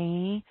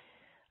 Annie.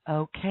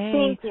 Okay.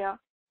 Thank you.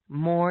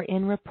 More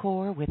in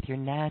rapport with your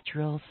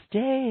natural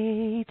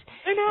state.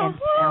 I know. And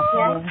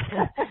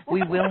Althea,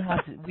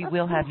 we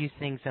will have you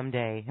sing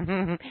someday. We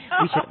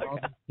should all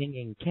be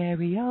singing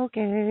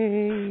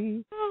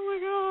karaoke. Oh my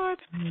God.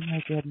 Oh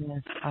my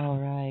goodness. All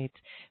right.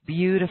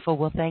 Beautiful.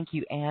 Well, thank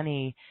you,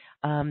 Annie.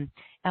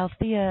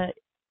 Althea,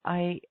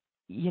 I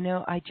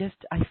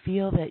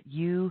feel that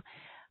you,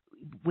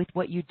 with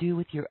what you do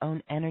with your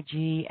own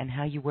energy and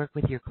how you work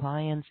with your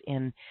clients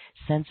in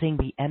sensing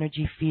the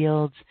energy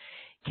fields,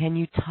 can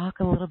you talk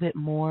a little bit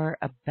more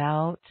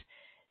about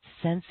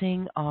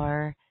accessing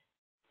our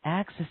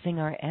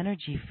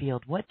energy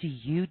field? What do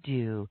you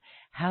do?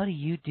 How do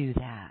you do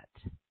that?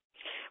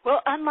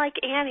 Well, unlike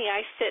Annie,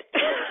 I sit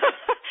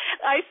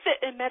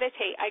and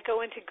meditate. I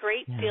go into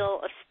great deal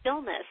of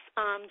stillness.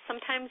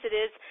 Sometimes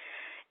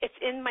it's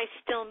in my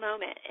still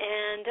moment,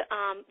 and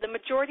the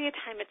majority of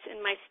time it's in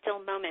my still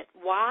moment.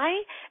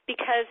 Why?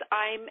 Because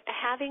I'm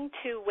having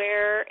to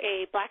wear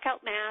a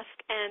blackout mask,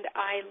 and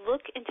I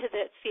look into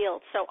the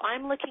field. So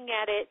I'm looking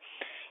at it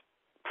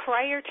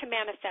prior to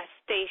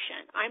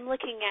manifestation. I'm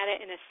looking at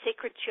it in a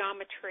sacred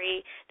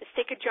geometry, the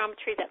sacred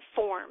geometry that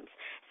forms.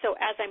 So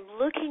as I'm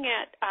looking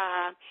at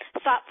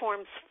thought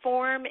forms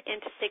form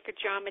into sacred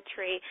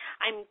geometry,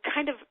 I'm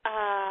kind of,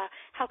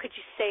 how could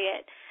you say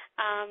it?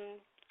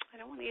 I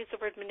don't want to use the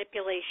word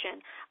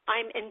manipulation.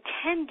 I'm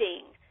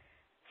intending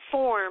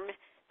form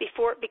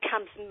before it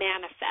becomes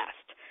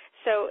manifest.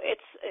 So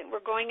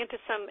we're going into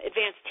some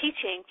advanced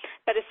teaching,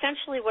 but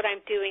essentially what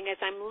I'm doing is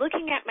I'm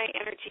looking at my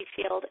energy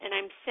field and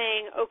I'm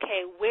saying,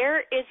 okay,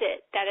 where is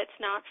it that it's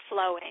not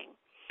flowing?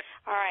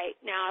 All right,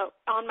 now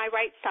on my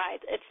right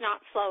side, it's not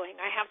flowing.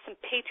 I have some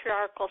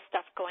patriarchal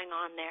stuff going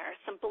on there,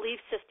 some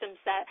belief systems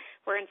that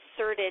were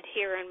inserted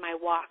here in my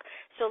walk.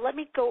 So let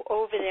me go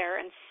over there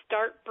and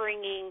start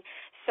bringing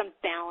some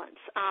balance.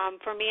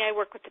 For me, I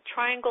work with the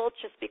triangle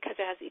just because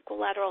it has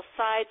equilateral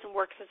sides and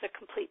works as a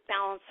complete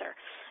balancer.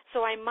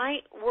 So I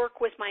might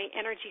work with my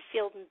energy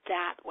field in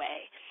that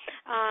way.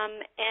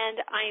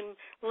 And I'm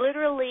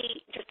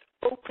literally just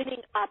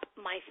opening up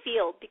my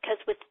field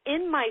because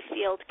within my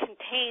field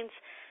contains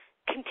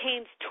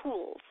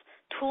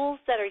tools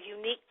that are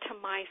unique to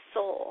my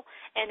soul.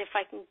 And if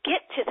I can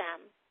get to them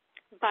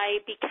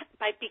by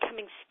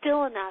becoming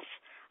still enough,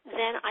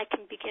 then I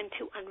can begin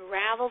to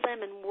unravel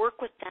them and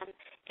work with them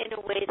in a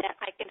way that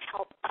I can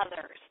help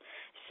others.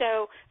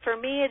 So for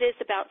me, it is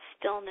about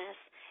stillness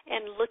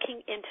and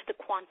looking into the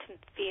quantum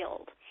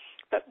field.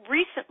 But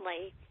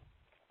recently,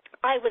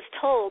 I was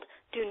told,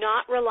 do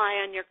not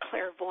rely on your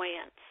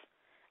clairvoyance.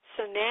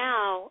 So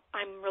now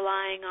I'm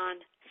relying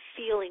on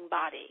feeling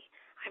body.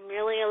 I'm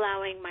really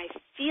allowing my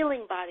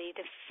feeling body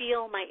to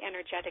feel my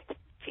energetic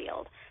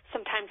field.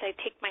 Sometimes I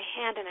take my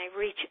hand and I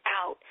reach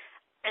out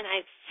and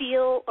I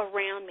feel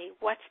around me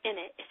what's in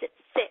it. Is it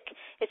thick?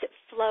 Is it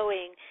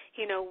flowing?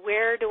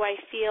 Where do I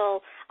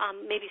feel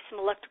maybe some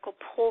electrical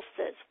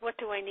pulses? What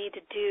do I need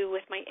to do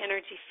with my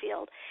energy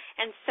field?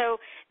 And so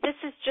this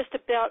is just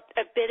a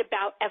bit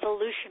about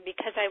evolution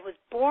because I was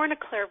born a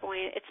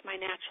clairvoyant. It's my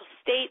natural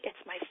state. It's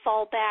my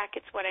fallback.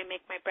 It's what I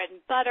make my bread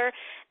and butter.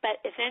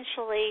 But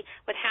eventually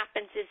what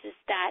happens is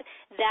that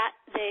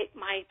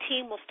my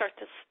team will start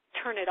to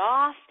turn it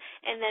off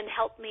and then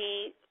help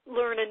me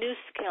learn a new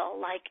skill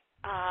like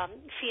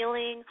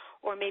feeling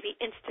or maybe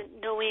instant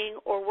knowing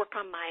or work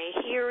on my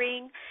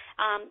hearing.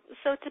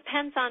 So it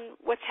depends on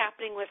what's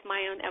happening with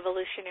my own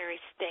evolutionary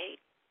state.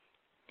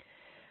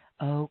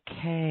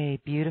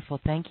 Okay, beautiful.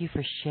 Thank you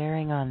for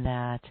sharing on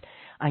that.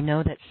 I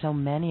know that so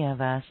many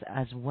of us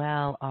as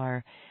well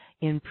are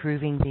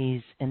improving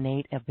these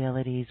innate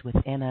abilities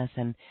within us,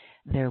 and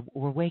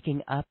we're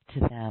waking up to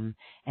them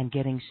and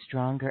getting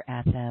stronger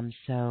at them.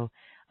 So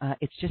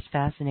it's just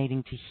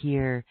fascinating to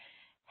hear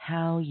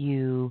how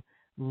you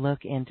look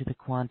into the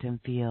quantum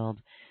field.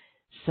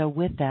 So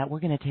with that, we're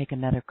going to take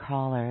another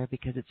caller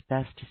because it's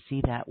best to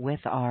see that with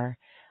our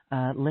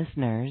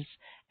listeners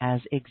as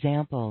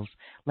examples.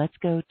 Let's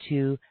go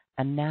to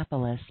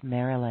Annapolis,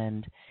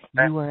 Maryland.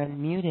 You are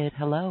unmuted.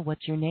 Hello,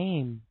 what's your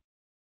name?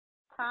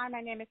 Hi,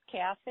 my name is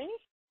Kathy.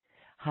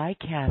 Hi,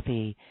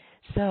 Kathy.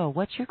 So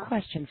what's your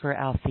question for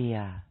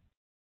Althea?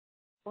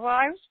 Well,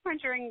 I was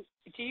wondering,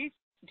 do you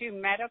do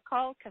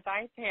medical? Because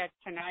I've had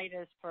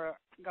tinnitus for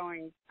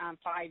going on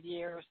 5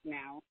 years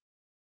now.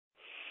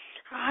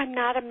 I'm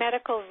not a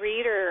medical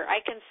reader.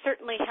 I can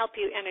certainly help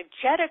you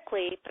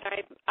energetically, but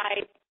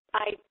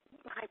I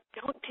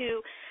don't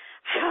do.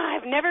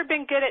 I've never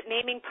been good at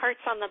naming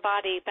parts on the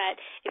body. But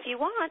if you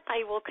want,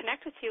 I will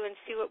connect with you and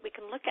see what we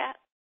can look at.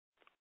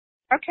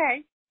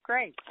 Okay,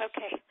 great.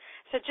 Okay,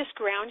 so just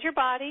ground your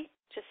body.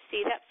 Just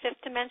see that fifth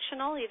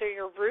dimensional, either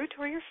your root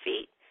or your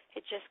feet.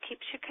 It just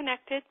keeps you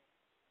connected.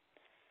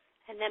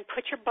 And then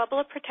put your bubble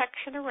of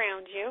protection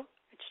around you.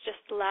 It's just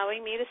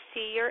allowing me to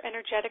see your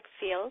energetic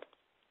field.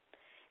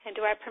 And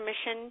do I have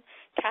permission,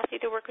 Kathy,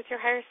 to work with your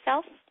higher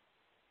self?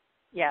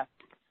 Yes.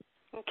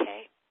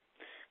 Okay.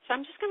 So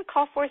I'm just going to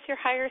call forth your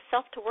higher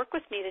self to work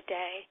with me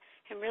today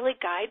and really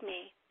guide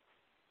me.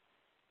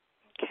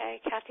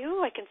 Okay, Kathy.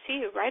 Ooh, I can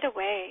see you right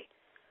away.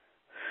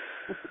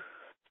 Let's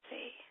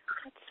see.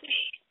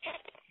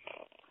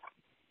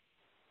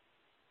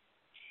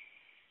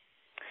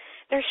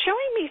 They're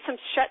showing me some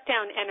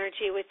shutdown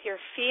energy with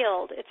your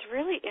field. It's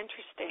really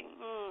interesting.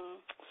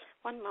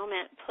 One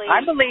moment, please.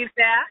 I believe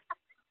that.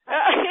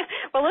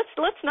 Well,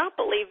 let's not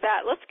believe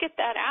that. Let's get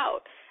that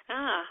out.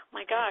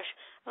 My gosh.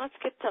 Let's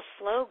get the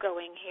flow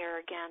going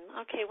here again.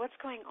 Okay, what's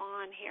going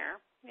on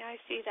here? Yeah, I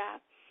see that.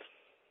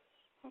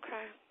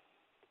 Okay.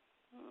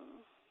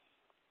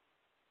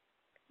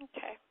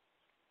 Okay.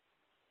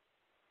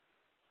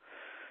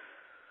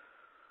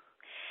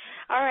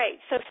 All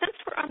right, so since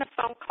we're on a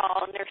phone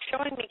call and they're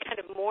showing me kind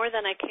of more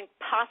than I can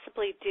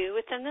possibly do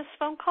within this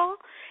phone call,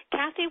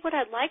 Kathy, what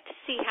I'd like to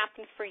see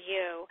happen for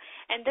you,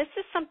 and this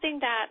is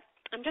something that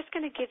I'm just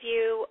going to give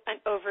you an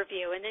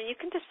overview, and then you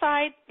can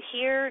decide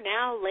here,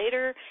 now,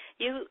 later.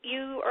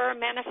 You are a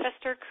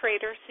manifestor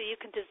creator, so you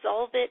can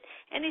dissolve it.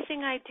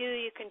 Anything I do,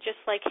 you can just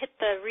like hit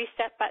the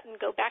reset button,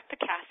 go back to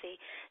Kathy.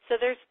 So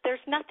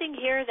there's nothing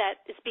here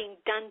that is being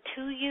done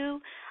to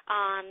you.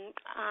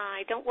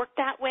 I don't work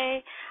that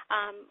way.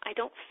 I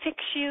don't fix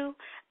you,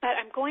 but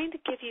I'm going to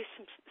give you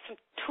some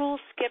tool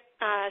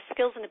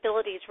skills and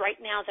abilities right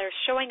now that are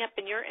showing up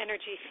in your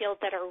energy field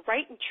that are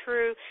right and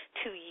true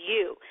to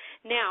you.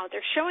 Now,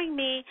 they're showing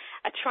me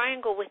a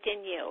triangle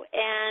within you,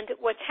 and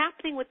what's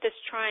happening with this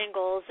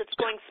triangle is it's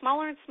going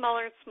smaller and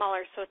smaller and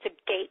smaller, so it's a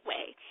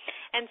gateway.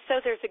 And so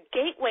there's a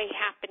gateway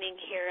happening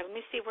here. Let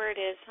me see where it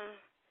is.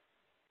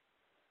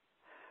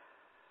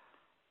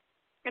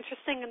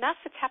 Interesting enough,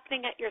 it's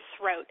happening at your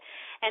throat.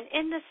 And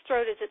in this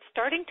throat is it's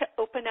starting to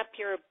open up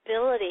your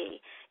ability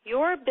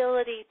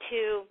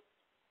to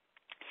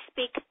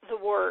speak the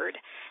word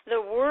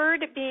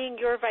being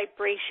your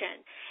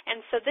vibration.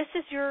 And so this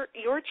is your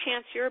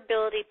chance, your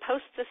ability,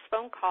 post this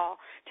phone call,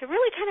 to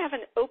really kind of have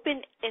an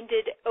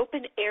open-ended,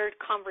 open-aired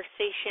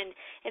conversation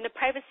in the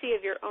privacy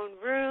of your own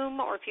room,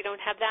 or if you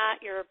don't have that,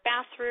 your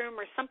bathroom,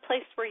 or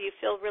someplace where you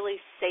feel really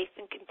safe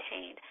and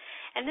contained.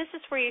 And this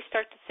is where you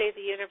start to say to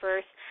the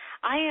universe,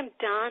 I am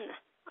done.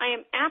 I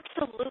am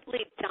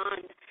absolutely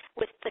done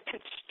with the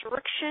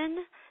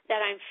constriction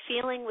that I'm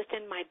feeling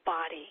within my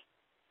body.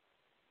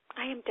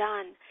 I am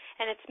done.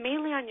 And it's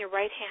mainly on your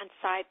right-hand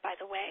side, by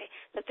the way,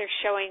 that they're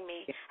showing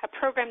me, a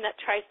program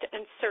that tries to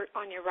insert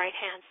on your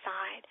right-hand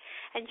side.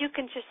 And you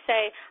can just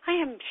say, I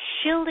am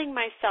shielding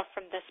myself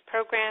from this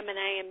program, and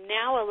I am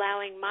now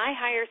allowing my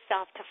higher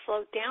self to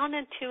flow down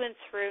into and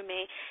through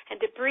me and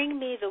to bring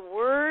me the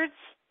words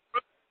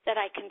that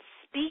I can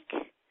speak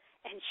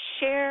and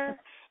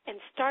share and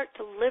start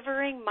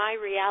delivering my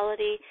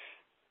reality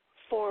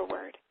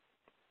forward.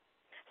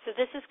 So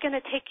this is going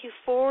to take you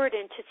forward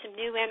into some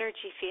new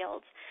energy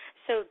fields.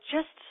 So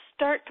just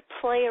start to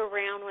play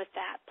around with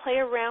that.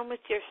 Play around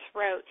with your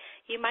throat.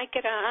 You might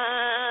get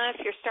if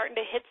you're starting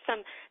to hit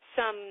some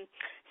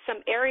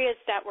areas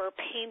that were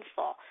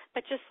painful.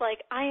 But just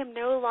like, I am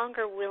no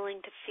longer willing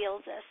to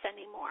feel this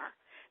anymore.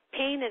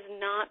 Pain is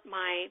not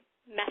my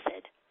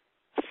method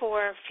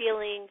for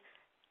feeling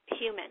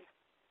human.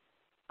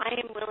 I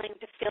am willing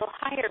to feel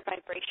higher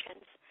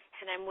vibrations,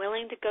 and I'm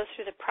willing to go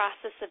through the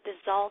process of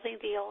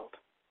dissolving the old.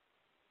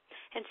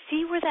 And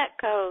see where that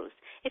goes.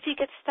 If you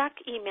get stuck,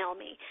 email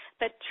me.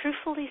 But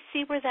truthfully,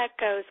 see where that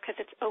goes, because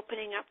it's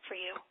opening up for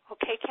you.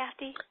 Okay,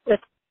 Kathy?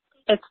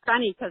 It's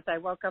funny because I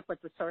woke up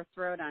with a sore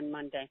throat on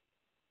Monday.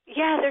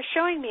 Yeah, they're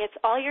showing me it's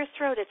all your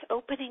throat. It's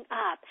opening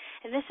up.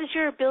 And this is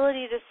your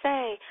ability to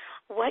say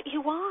what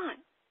you want.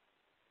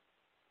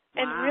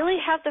 Wow. And really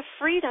have the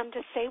freedom to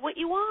say what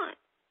you want.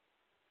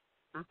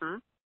 Uh-huh.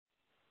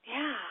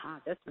 Yeah.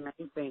 Wow, that's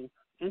amazing.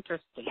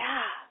 Interesting.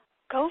 Yeah.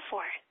 Go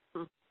for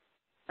it.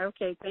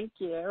 Okay, thank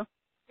you.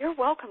 You're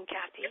welcome,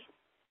 Kathy.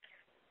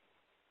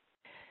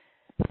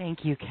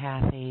 Thank you,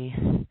 Kathy.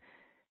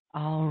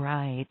 All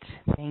right.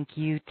 Thank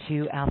you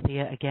to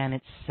Althea. Again,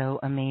 it's so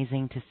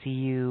amazing to see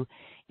you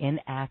in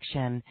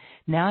action.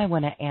 Now I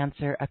want to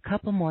answer a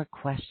couple more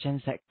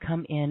questions that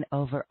come in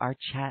over our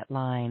chat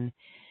line,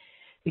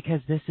 because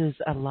this is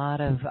a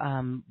lot of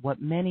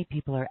what many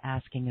people are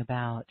asking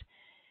about.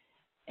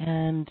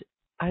 And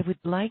I would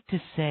like to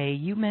say,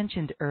 you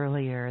mentioned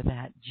earlier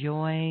that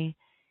joy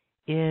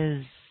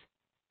is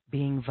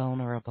being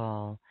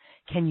vulnerable.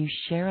 Can you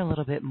share a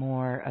little bit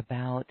more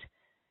about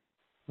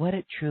what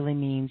it truly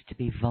means to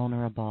be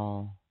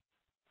vulnerable?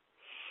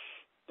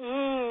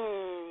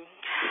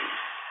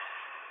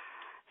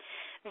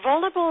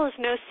 Vulnerable is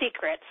no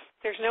secrets.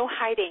 There's no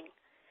hiding.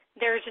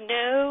 There's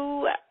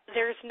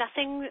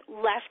nothing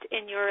left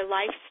in your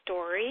life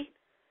story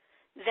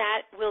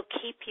that will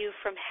keep you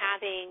from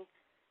having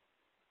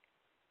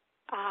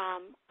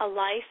a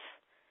life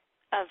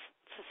of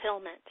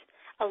fulfillment,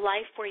 a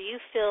life where you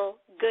feel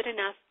good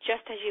enough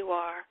just as you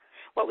are.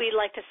 What we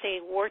like to say,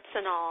 warts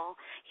and all,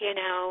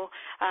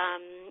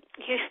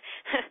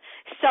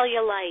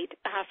 cellulite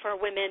for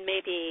women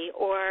maybe,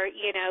 or,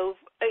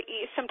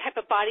 some type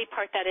of body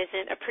part that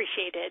isn't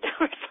appreciated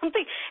or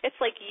something. It's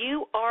like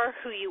you are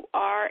who you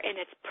are, and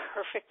it's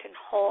perfect and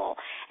whole.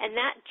 And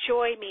that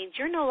joy means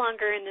you're no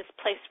longer in this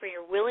place where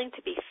you're willing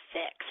to be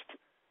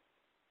fixed.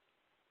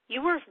 You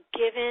were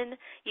given,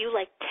 you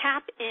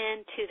tap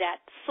into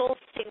that soul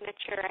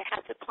signature. I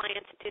had the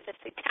clients do this.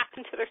 They tap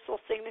into their soul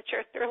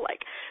signature. They're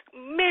like,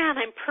 man,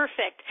 I'm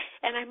perfect.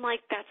 And I'm like,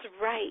 that's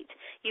right.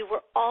 You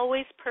were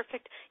always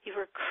perfect. You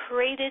were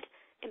created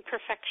in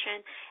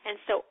perfection.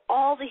 And so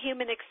all the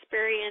human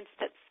experience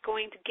that's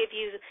going to give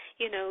you,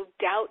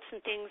 doubts and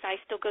things, I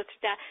still go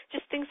through that,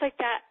 just things like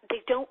that,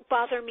 they don't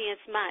bother me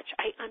as much.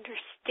 I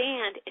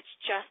understand it's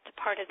just a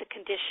part of the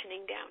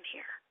conditioning down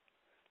here.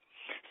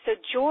 So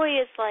joy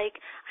is like,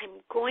 I'm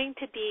going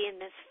to be in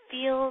this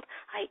field,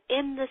 I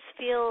am this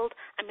field,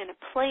 I'm going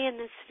to play in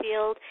this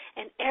field,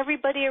 and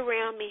everybody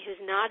around me who's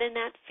not in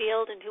that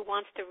field and who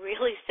wants to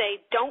really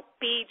say, don't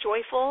be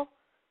joyful,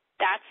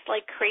 that's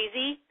like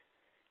crazy,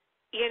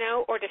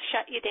 or to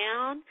shut you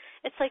down.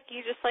 It's like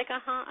you're just like,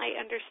 I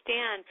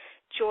understand.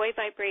 Joy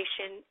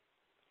vibration,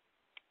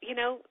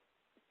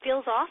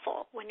 feels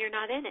awful when you're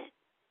not in it.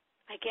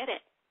 I get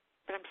it,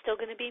 but I'm still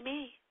going to be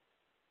me.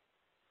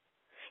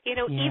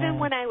 Even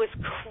when I was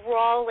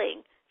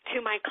crawling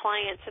to my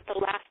clients at the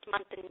last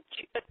month in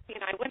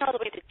June, I went all the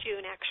way to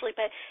June actually,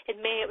 but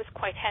in May it was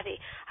quite heavy.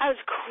 I was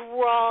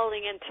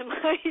crawling into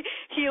my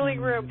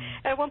healing room.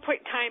 At one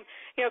point in time,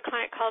 a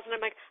client calls and I'm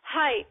like,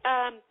 "Hi,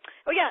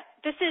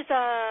 this is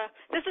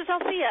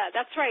Althea.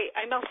 That's right,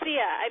 I'm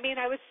Althea." I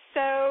mean, I was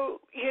so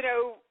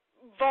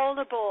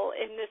vulnerable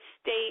in this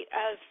state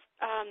of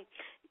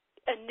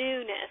a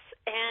newness,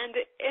 and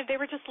they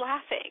were just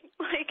laughing,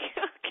 like,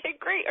 "Okay,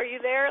 great, are you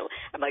there?"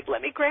 I'm like,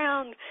 "Let me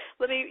ground,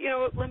 let me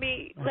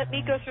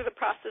go through the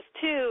process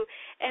too."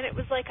 And it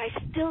was like I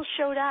still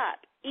showed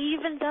up,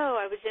 even though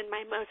I was in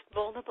my most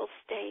vulnerable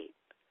state.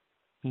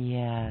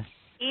 Yes.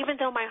 Even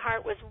though my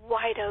heart was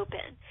wide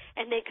open,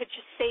 and they could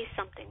just say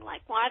something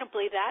like, "Well, I don't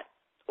believe that,"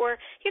 or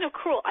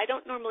cruel. I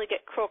don't normally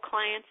get cruel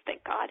clients,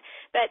 thank God,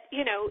 but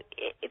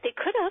they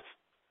could have.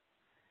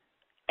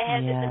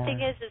 And the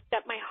thing is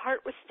that my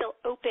heart was still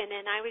open,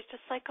 and I was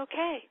just like,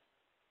 okay.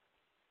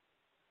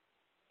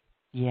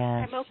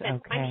 Yes, I'm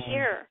open. okay. I'm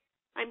here.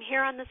 I'm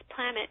here on this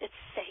planet. It's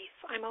safe.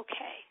 I'm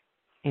okay.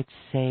 It's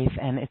safe,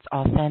 and it's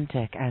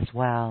authentic as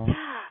well.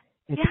 Yeah.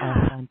 It's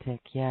authentic,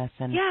 yes.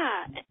 And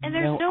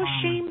there's no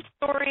shame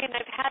story, and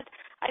I've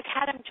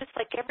had them just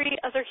like every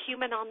other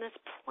human on this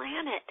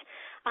planet.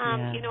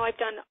 I've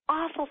done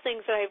awful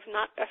things that I've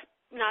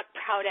not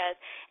proud of.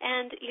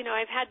 And,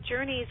 I've had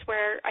journeys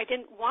where I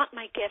didn't want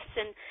my gifts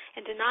and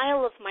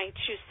denial of my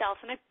true self,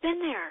 and I've been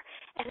there.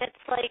 And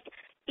it's like,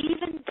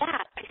 even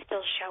that, I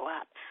still show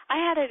up. I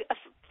had a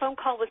phone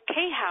call with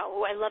Kay Howe,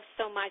 who I love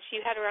so much.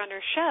 You had her on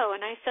her show,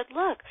 and I said,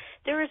 look,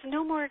 there is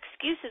no more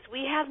excuses.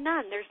 We have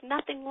none. There's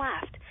nothing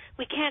left.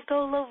 We can't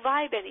go low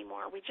vibe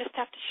anymore. We just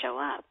have to show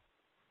up.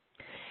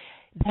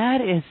 That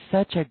is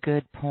such a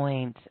good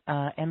point.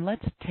 And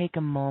let's take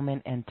a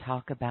moment and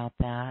talk about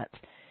that,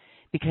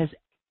 because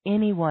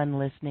anyone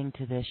listening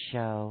to this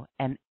show,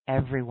 and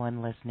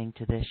everyone listening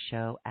to this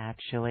show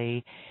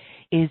actually,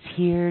 is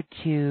here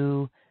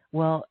to,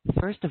 well,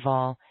 first of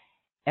all,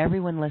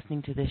 everyone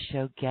listening to this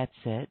show gets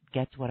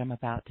what I'm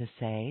about to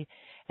say.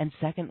 And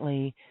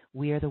secondly,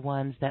 we are the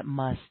ones that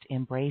must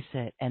embrace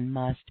it and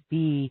must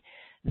be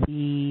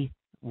the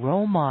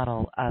role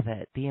model of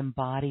it, the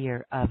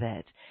embodier of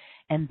it.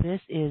 And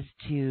this is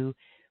to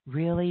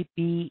really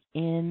be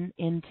in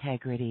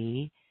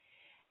integrity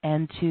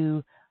and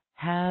to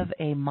have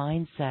a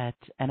mindset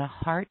and a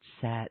heart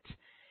set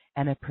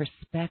and a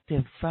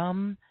perspective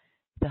from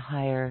the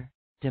higher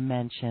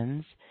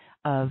dimensions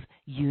of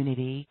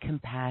unity,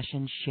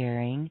 compassion,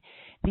 sharing.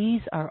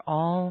 These are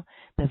all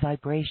the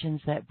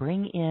vibrations that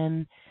bring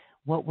in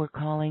what we're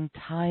calling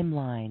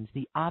timelines,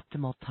 the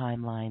optimal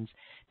timelines,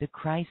 the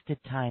Christed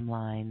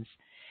timelines.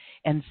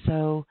 And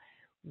so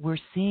we're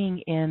seeing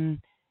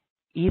in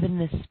even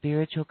the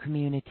spiritual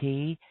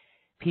community,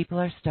 people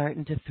are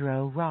starting to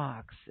throw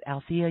rocks.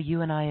 Althea,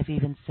 you and I have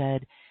even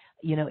said,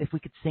 if we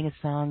could sing a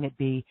song, it'd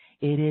be,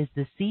 "It is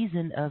the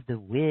season of the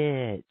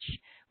witch,"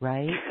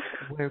 right?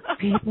 Where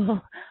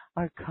people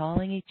are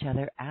calling each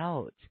other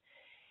out.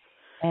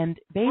 And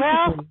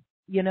basically,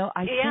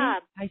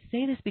 I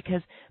say this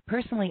because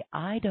personally,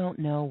 I don't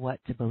know what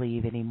to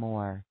believe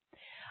anymore.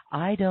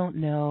 I don't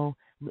know,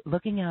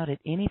 looking out at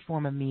any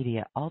form of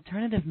media,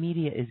 alternative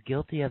media is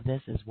guilty of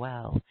this as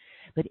well.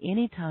 But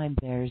anytime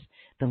there's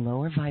the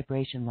lower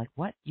vibration, like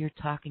what you're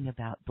talking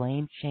about,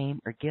 blame,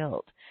 shame, or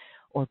guilt,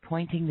 or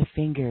pointing the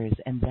fingers,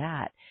 and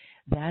that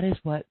is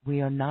what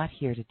we are not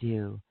here to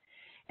do.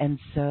 And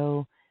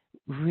so,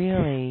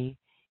 really,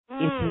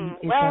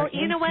 it's well, our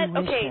you know what?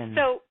 Okay,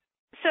 intuition.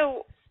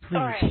 so Please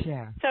All right.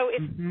 share. So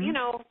if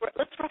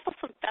let's ruffle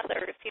some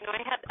feathers.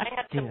 I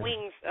had some Do.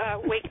 wings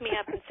wake me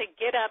up and say,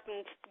 "Get up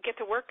and get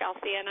to work,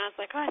 Althea." And I was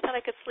like, "Oh, I thought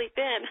I could sleep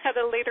in." I had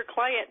a later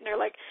client, and they're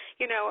like,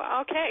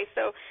 "Okay."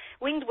 So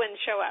winged winds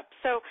show up.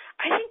 So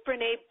I think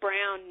Brene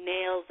Brown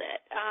nails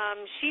it.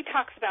 She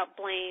talks about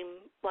blame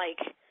like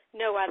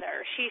no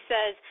other. She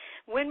says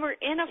when we're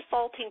in a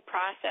faulting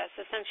process,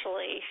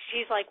 essentially,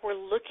 she's like we're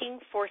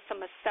looking for some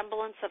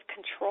semblance of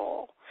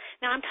control.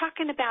 Now I'm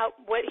talking about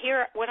what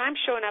I'm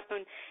showing up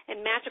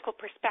in magical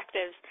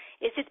perspectives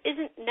is it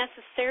isn't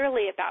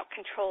necessarily about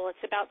control.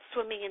 It's about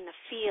swimming in the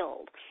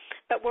field.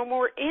 But when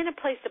we're in a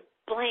place of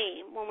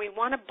blame, when we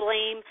want to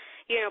blame,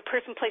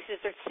 person,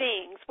 places, or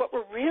things, what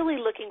we're really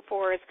looking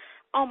for is,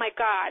 oh my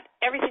God,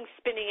 everything's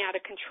spinning out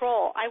of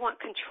control. I want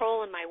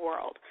control in my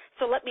world.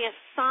 So let me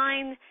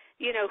assign,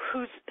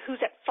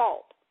 who's at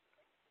fault,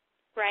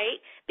 right?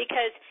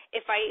 Because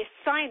if I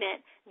assign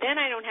it, then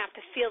I don't have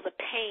to feel the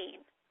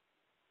pain.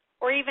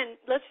 Or even,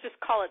 let's just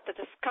call it the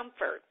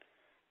discomfort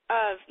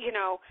of,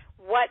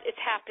 what is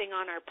happening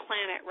on our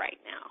planet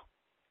right now.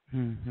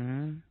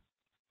 Mm-hmm.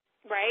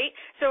 Right?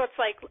 So it's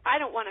like, I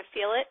don't want to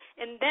feel it,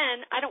 and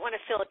then I don't want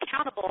to feel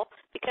accountable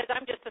because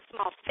I'm just a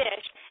small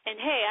fish, and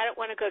hey, I don't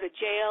want to go to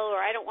jail,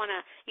 or I don't want to,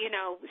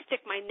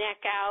 stick my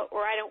neck out,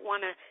 or I don't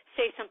want to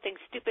say something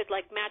stupid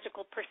like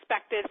magical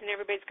perspectives and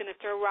everybody's going to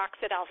throw rocks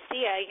at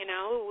Althea,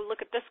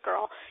 look at this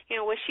girl,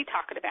 what's she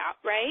talking about,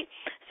 right?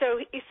 So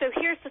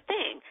here's the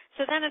thing.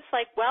 So then it's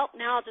like, well,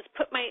 now I'll just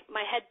put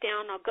my head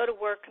down, I'll go to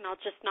work, and I'll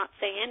just not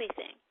say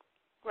anything.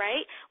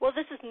 Right? Well,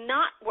 this is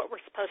not what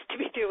we're supposed to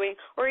be doing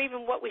or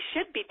even what we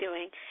should be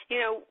doing.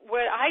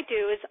 What I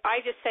do is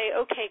I just say,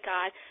 okay,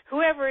 God,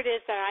 whoever it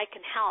is that I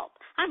can help,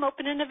 I'm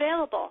open and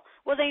available.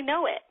 Well, they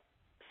know it.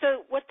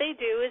 So what they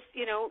do is,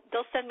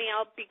 they'll send me,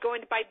 I'll be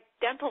going to buy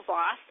dental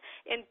floss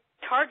in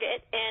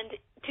Target, and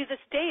to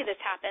this day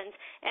this happens,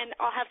 and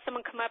I'll have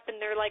someone come up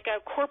and they're like a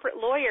corporate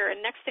lawyer,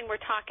 and next thing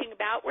we're talking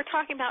about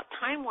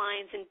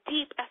timelines and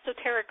deep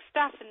esoteric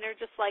stuff, and they're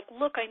just like,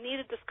 look, I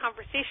needed this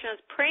conversation.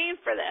 I was praying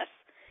for this.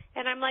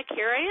 And I'm like,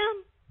 here I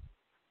am.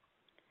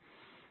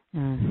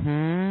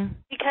 Mm-hmm.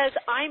 Because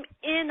I'm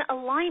in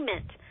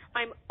alignment.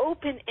 I'm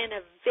open and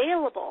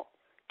available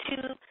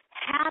to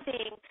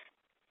having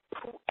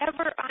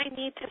whoever I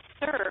need to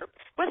serve,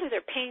 whether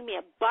they're paying me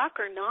 $1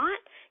 or not,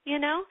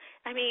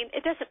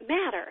 it doesn't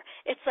matter.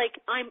 It's like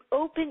I'm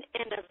open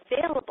and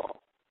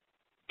available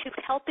to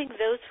helping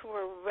those who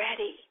are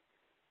ready.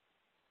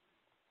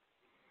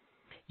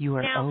 You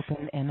are now,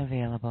 open and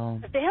available.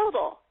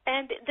 Available.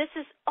 And this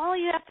is all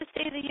you have to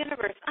say to the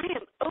universe. I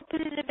am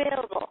open and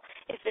available.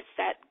 If it's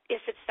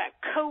that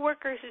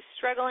coworker who's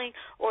struggling,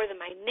 or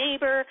my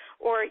neighbor,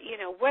 or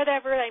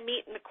whatever I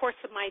meet in the course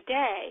of my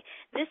day,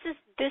 this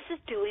is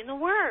doing the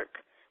work.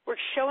 We're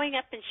showing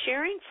up and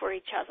sharing for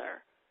each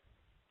other.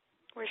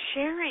 We're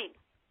sharing.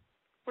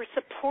 We're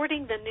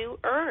supporting the new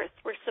earth.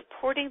 We're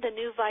supporting the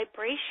new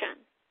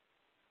vibration.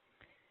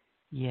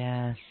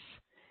 Yes.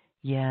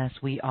 Yes,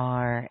 we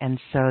are. And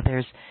so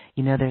there's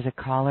a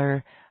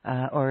caller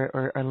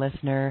or a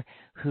listener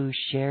who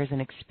shares an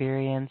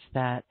experience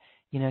that,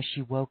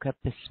 she woke up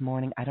this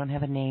morning. I don't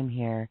have a name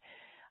here,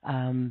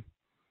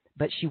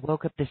 but she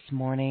woke up this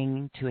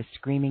morning to a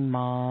screaming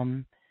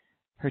mom.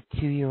 Her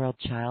 2-year-old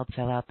child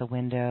fell out the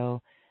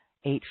window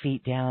 8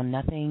 feet down.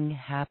 Nothing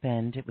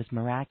happened. It was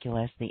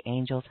miraculous. The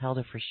angels held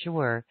her for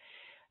sure.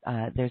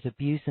 There's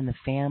abuse in the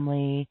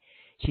family.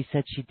 She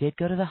said she did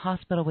go to the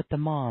hospital with the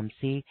mom,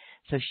 see?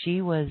 So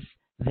she was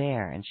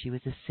there, and she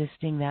was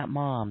assisting that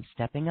mom,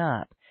 stepping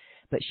up.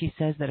 But she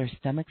says that her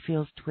stomach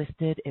feels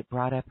twisted. It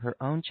brought up her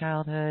own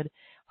childhood,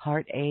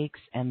 heart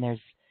aches, and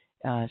there's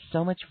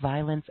so much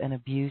violence and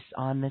abuse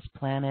on this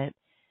planet,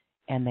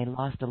 and they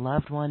lost a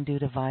loved one due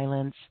to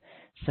violence.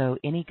 So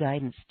any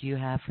guidance do you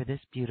have for this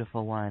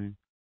beautiful one?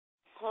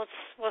 Well,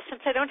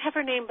 since I don't have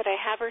her name, but I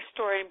have her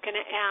story, I'm going to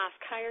ask,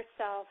 higher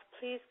self,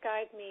 please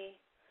guide me.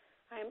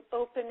 I'm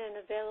open and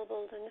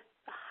available to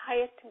the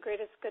highest and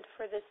greatest good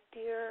for this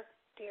dear,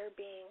 dear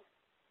being.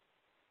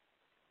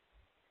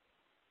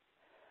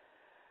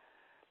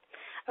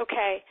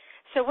 Okay,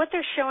 so what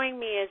they're showing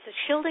me is a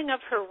shielding of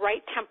her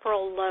right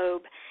temporal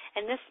lobe,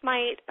 and this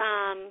might,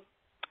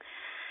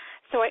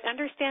 so I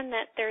understand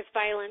that there's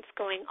violence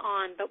going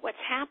on, but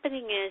what's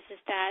happening is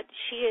that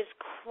she is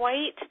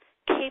quite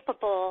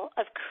capable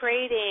of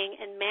creating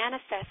and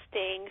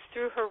manifesting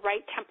through her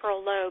right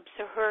temporal lobe,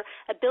 so her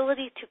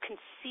ability to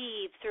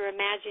conceive through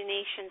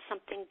imagination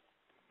something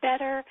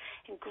better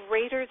and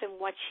greater than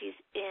what she's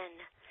in.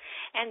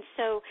 And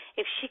so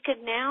if she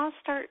could now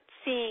start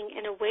seeing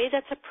in a way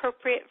that's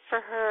appropriate for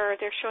her,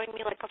 they're showing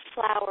me like a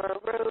flower, a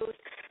rose,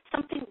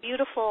 something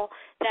beautiful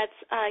that's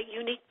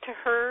unique to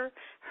her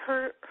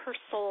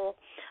soul.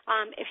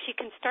 If she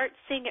can start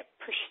seeing it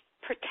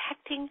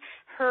protecting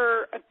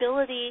her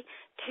ability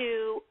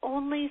to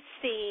only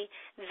see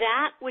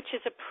that which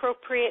is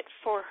appropriate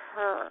for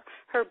her,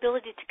 her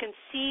ability to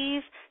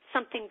conceive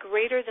something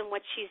greater than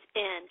what she's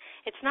in.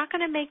 It's not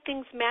going to make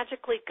things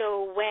magically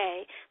go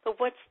away, but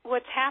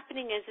what's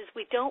happening is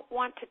we don't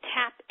want to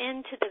tap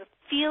into the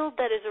field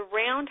that is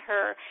around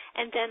her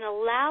and then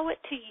allow it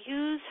to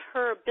use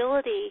her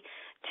ability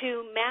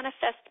to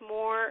manifest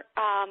more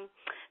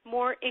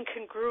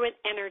incongruent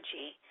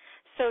energy.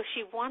 So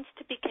she wants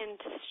to begin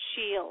to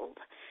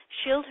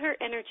shield her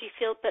energy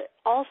field, but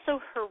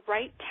also her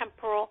right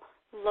temporal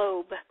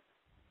lobe.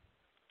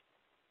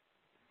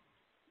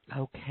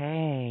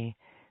 Okay,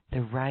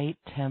 the right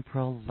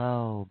temporal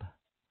lobe.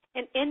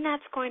 And in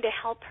that's going to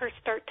help her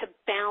start to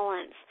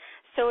balance.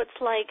 So it's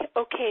like,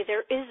 okay,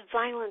 there is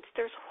violence.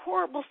 There's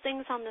horrible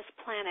things on this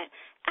planet,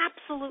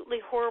 absolutely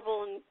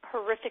horrible and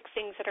horrific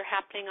things that are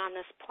happening on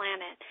this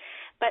planet.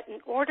 But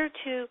in order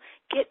to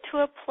get to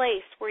a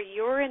place where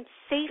you're in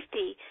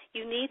safety,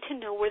 you need to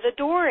know where the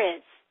door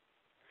is.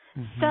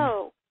 Mm-hmm.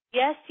 So,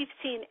 yes, you've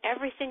seen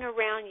everything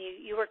around you.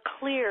 You are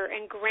clear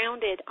and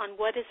grounded on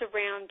what is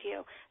around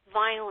you,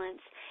 violence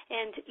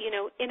and,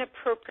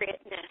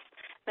 inappropriateness.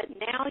 But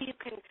now you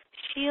can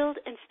shield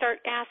and start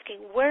asking,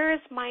 where is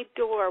my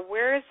door?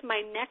 Where is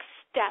my next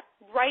step,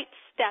 right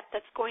step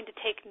that's going to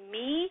take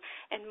me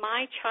and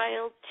my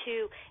child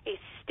to a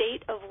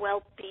state of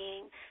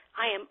well-being?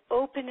 I am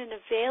open and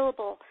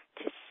available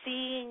to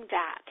seeing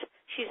that.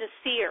 She's a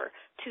seer,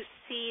 to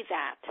see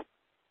that.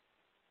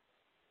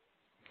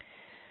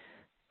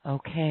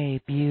 Okay,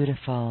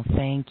 beautiful.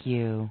 Thank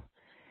you.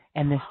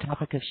 And this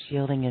topic of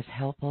shielding is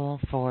helpful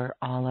for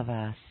all of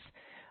us.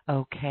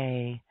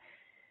 Okay.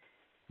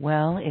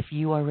 Well, if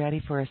you are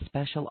ready for a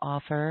special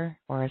offer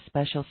or a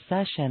special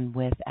session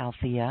with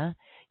Althea,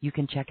 you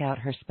can check out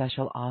her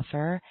special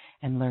offer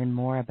and learn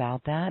more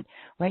about that.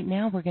 Right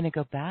now, we're going to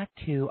go back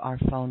to our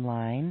phone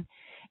line.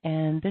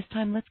 And this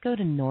time, let's go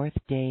to North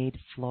Dade,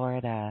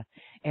 Florida.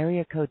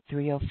 Area code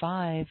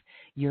 305.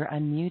 You're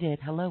unmuted.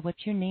 Hello,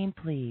 what's your name,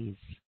 please?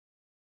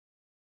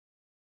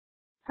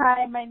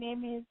 Hi, my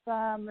name is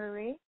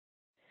Marie.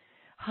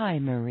 Hi,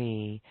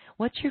 Marie.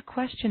 What's your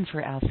question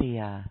for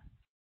Althea?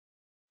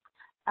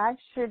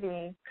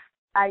 Actually,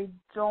 I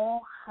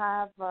don't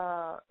have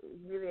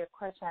really a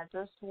question.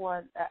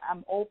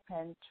 I'm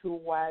open to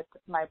what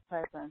my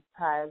presence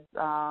has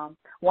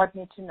want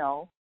me to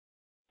know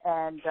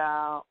and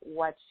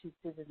what she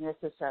sees is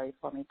necessary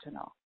for me to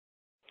know.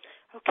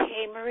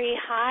 Okay, Marie,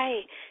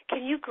 hi.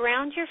 Can you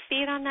ground your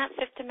feet on that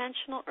fifth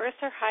dimensional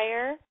earth or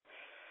higher?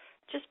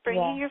 Just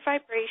bringing your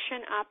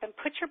vibration up and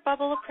put your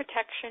bubble of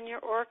protection, your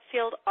auric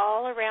field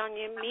all around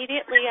you.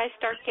 Immediately I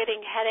start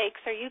getting headaches.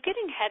 Are you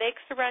getting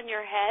headaches around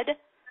your head?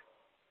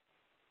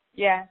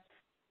 Yeah.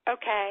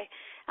 Okay.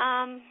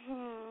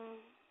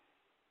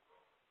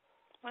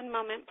 One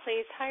moment,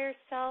 please. Higher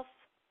self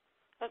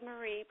of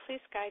Marie,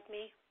 please guide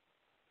me.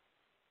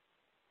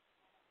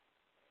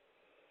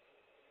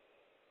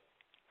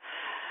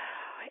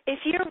 If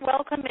you're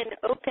welcome and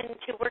open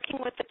to working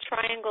with the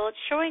triangle, it's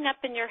showing up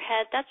in your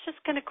head. That's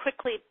just going to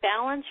quickly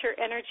balance your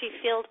energy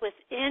field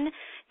within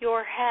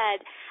your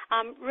head,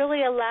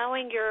 really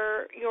allowing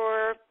your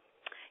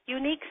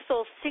unique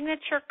soul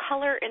signature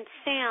color and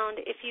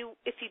sound. If you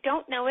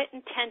don't know it,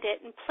 intend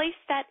it, and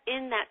place that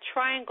in that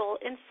triangle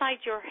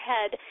inside your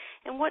head.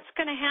 And what's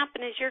going to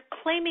happen is you're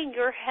claiming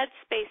your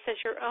headspace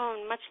as your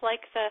own, much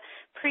like the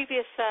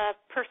previous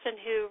person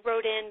who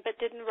wrote in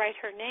but didn't write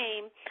her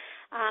name.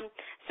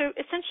 So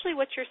essentially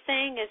what you're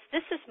saying is,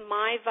 this is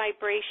my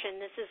vibration,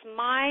 this is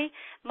my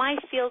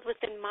field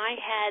within my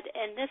head,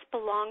 and this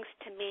belongs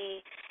to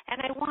me. And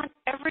I want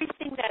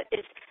everything that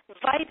is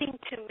vibing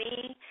to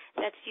me,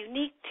 that's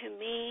unique to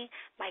me,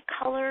 my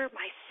color,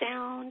 my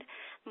sound,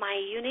 my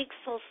unique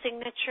soul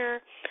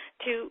signature,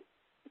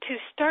 to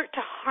start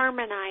to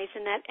harmonize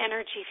in that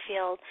energy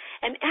field.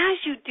 And as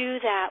you do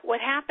that,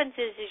 what happens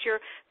is you're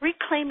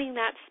reclaiming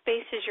that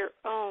space as your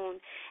own.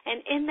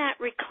 And in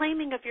that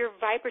reclaiming of your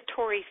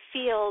vibratory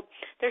field,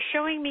 they're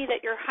showing me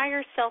that your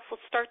higher self will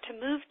start to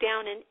move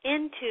down and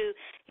into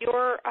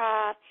your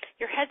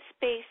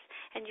headspace,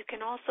 and you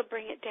can also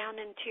bring it down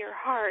into your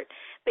heart.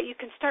 But you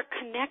can start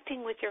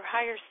connecting with your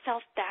higher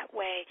self that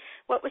way.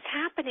 What was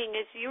happening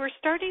is you were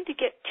starting to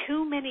get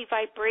too many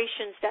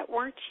vibrations that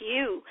weren't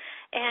you,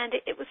 and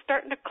it was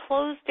starting to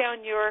close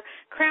down your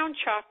crown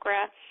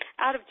chakra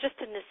out of just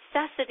a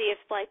necessity of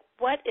like,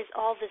 what is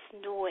all this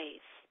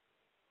noise?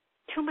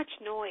 Too much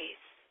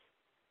noise.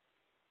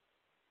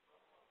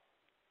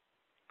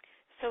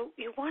 So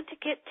you want to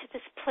get to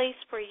this place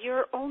where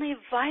you're only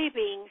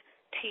vibing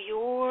to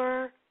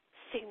your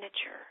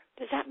signature.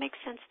 Does that make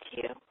sense to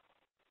you?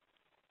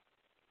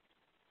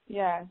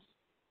 Yes.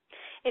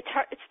 It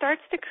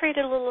starts to create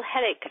a little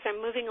headache because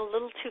I'm moving a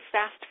little too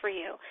fast for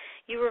you.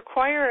 You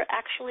require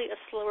actually a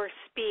slower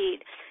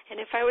speed. And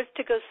if I was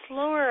to go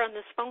slower on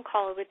this phone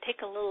call, it would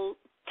take a little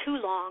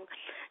too long.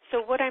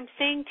 So what I'm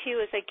saying to you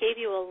is I gave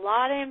you a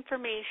lot of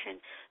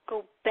information.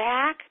 Go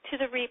back to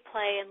the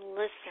replay and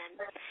listen.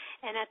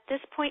 And at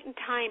this point in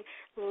time,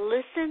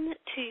 listen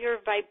to your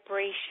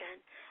vibration.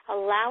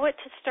 Allow it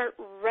to start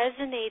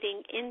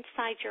resonating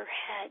inside your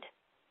head.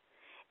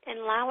 And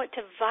allow it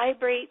to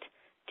vibrate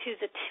to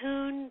the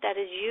tune that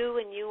is you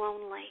and you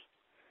only.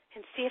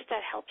 And see if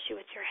that helps you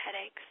with your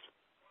headaches.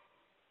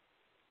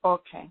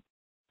 Okay.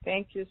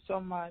 Thank you so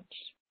much.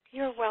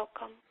 You're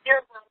welcome.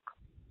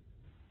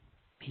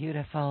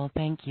 Beautiful.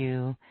 Thank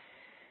you.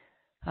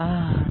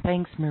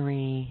 Thanks,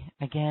 Marie.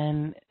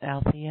 Again,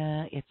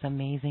 Althea, it's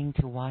amazing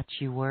to watch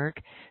you work.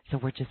 So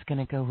we're just going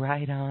to go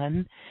right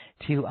on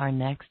to our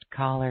next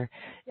caller.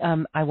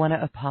 I want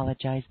to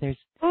apologize.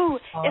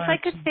 If I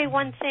could say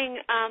one thing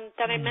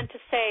that I meant to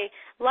say,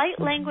 light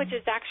language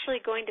is actually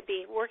going to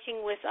be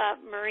working with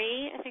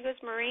Marie. I think it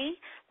was Marie.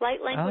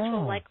 Light language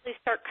will likely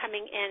start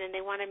coming in, and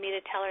they wanted me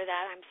to tell her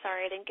that. I'm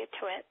sorry I didn't get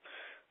to it.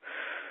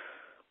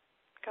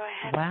 Go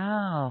ahead.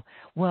 Wow.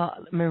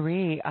 Well,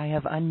 Marie, I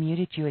have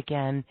unmuted you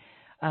again.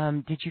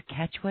 Did you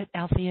catch what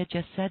Althea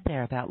just said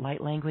there about light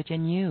language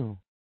and you?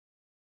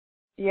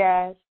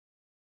 Yes.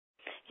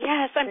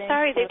 Yes, I'm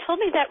sorry. They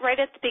told me that right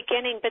at the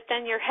beginning, but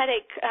then your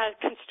headache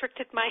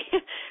constricted my...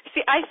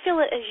 See, I feel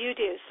it as you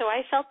do, so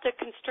I felt the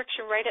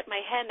constriction right at my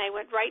head, and I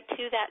went right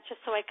to that just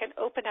so I could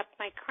open up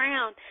my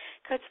crown.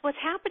 Because what's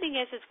happening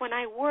is when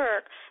I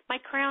work, my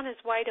crown is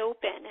wide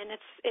open, and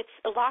it's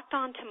locked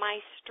onto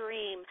my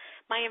stream,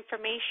 my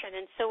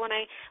information. And so when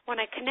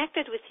I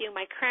connected with you,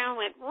 my crown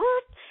went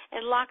whoop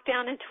and locked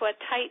down into a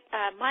tight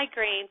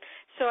migraine.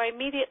 So I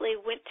immediately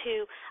went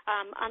to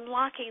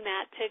unlocking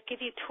that to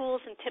give you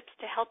tools and tips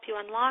to help you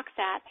unlock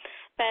that.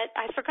 But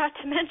I forgot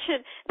to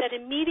mention that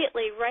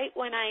immediately, right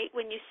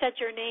when you said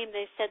your name,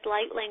 they said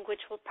light language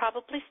will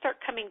probably start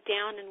coming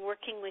down and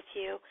working with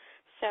you.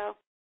 So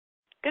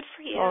good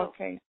for you.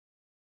 Okay.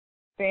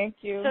 Thank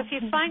you. So if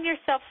you find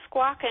yourself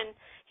squawking,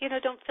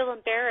 don't feel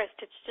embarrassed.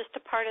 It's just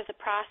a part of the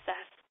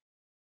process.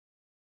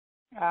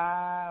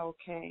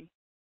 Okay.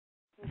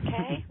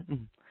 Okay?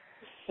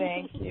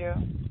 Thank you.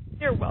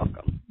 You're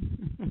welcome.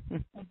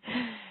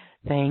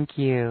 Thank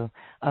you.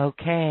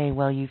 Okay,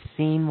 well, you've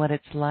seen what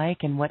it's like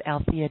and what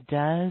Althea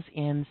does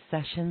in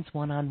sessions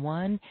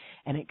one-on-one,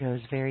 and it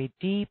goes very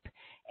deep.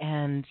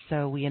 And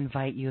so we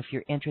invite you, if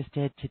you're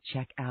interested, to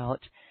check out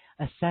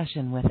a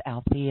session with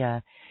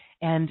Althea.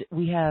 And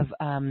we have,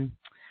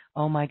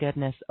 oh my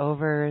goodness,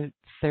 over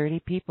 30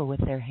 people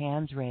with their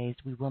hands raised.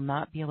 We will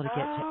not be able to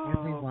get to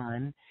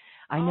everyone.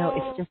 I know,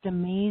 it's just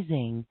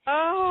amazing.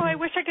 I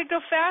wish I could go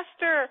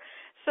faster.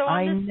 So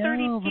on this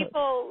 30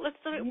 people, let's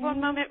do it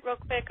one moment real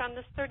quick. On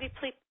this 30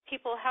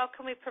 people, how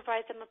can we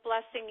provide them a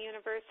blessing,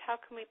 universe? How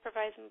can we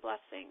provide them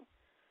blessing?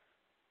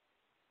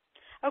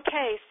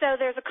 Okay, so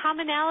there's a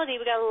commonality.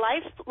 We got a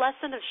life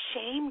lesson of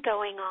shame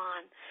going on.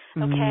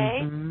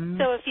 Okay? Mm-hmm.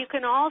 So if you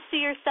can all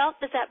see yourself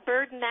as that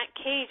bird in that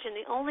cage, and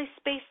the only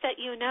space that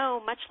you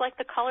know, much like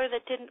the caller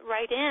that didn't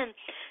write in,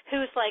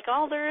 who's like,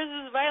 all there is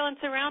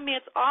violence around me,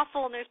 it's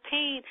awful, and there's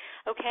pain.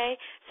 Okay?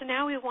 So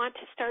now we want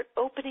to start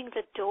opening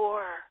the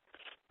door.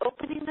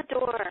 Opening the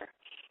door,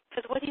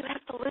 because what do you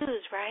have to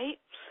lose,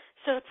 right?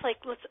 So it's like,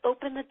 let's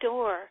open the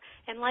door,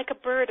 and like a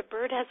bird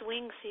has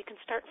wings, so you can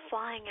start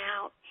flying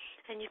out,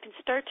 and you can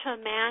start to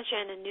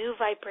imagine a new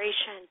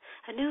vibration,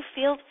 a new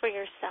field for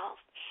yourself,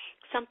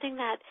 something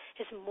that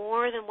is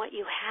more than what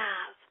you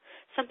have,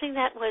 something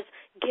that was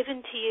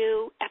given to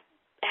you at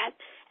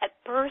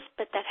birth,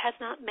 but that has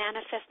not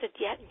manifested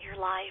yet in your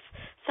life,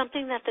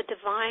 something that the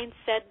divine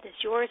said is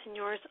yours and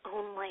yours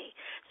only.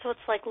 So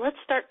it's like, let's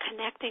start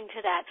connecting to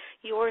that,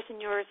 yours and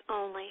yours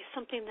only,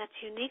 something that's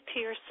unique to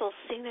your soul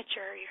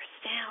signature, your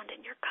sound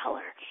and your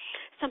color,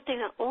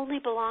 something that only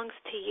belongs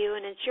to you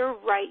and is your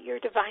right, your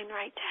divine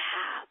right to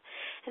have.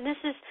 And this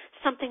is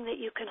something that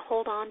you can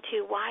hold on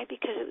to. Why?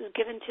 Because it was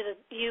given to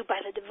you by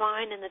the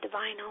divine and the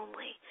divine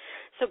only.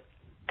 So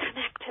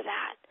connect to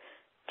that.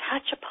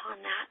 Touch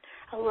upon that.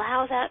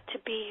 Allow that to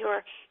be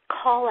your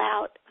call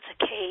out of the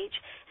cage,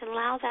 and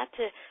allow that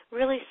to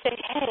really say,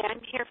 hey,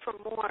 I'm here for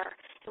more.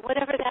 And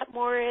whatever that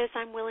more is,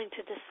 I'm willing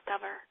to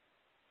discover.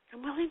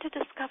 I'm willing to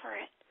discover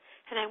it,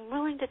 and I'm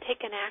willing to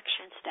take an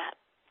action step.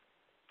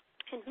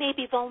 And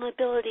maybe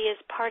vulnerability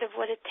is part of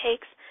what it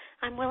takes.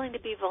 I'm willing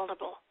to be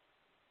vulnerable.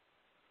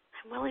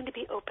 I'm willing to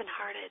be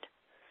open-hearted.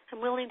 I'm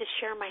willing to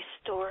share my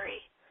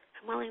story.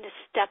 I'm willing to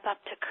step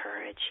up to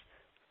courage.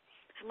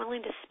 I'm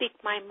willing to speak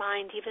my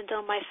mind, even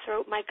though my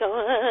throat might go,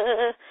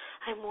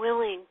 I'm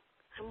willing.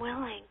 I'm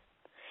willing.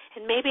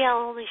 And maybe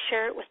I'll only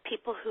share it with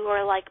people who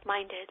are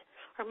like-minded.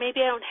 Or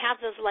maybe I don't have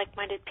those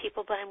like-minded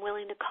people, but I'm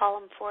willing to call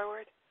them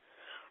forward.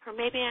 Or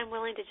maybe I'm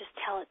willing to just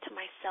tell it to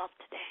myself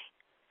today,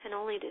 and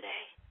only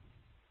today.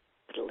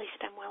 But at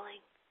least I'm willing.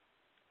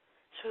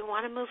 So we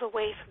want to move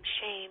away from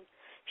shame.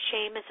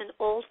 Shame is an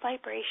old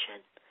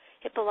vibration.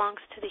 It belongs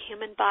to the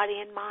human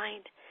body and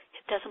mind.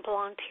 It doesn't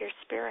belong to your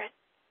spirit.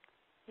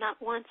 Not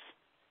once,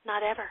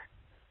 not ever.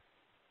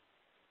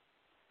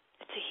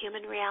 It's a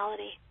human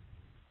reality.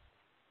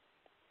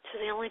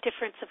 So the only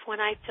difference of when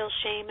I feel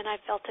shame, and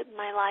I felt it in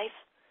my life,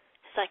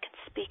 is I can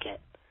speak it.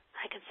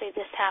 I can say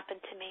this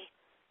happened to me,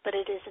 but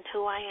it isn't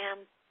who I am.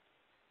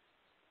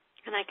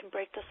 And I can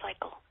break the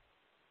cycle.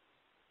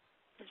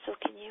 And so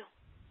can you.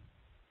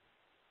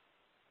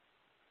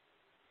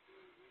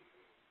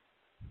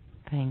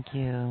 Thank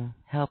you.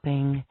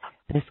 Helping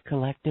this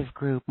collective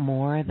group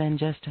more than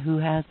just who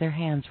has their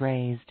hands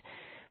raised,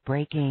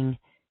 breaking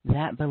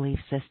that belief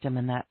system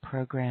and that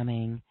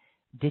programming,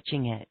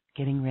 ditching it,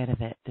 getting rid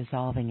of it,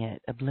 dissolving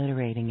it,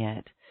 obliterating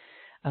it.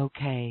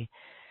 Okay.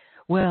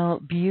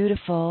 Well,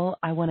 beautiful.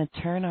 I want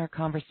to turn our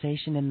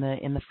conversation in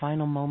the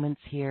final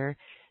moments here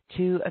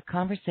to a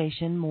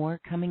conversation more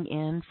coming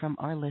in from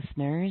our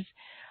listeners.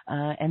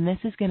 And this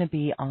is going to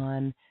be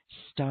on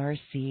star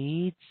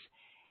seeds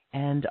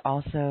and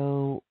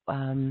also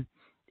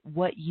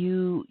what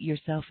you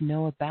yourself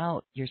know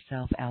about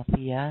yourself,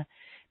 Althea,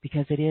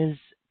 because it is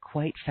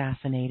quite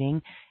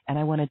fascinating. And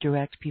I want to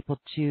direct people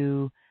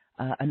to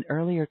an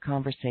earlier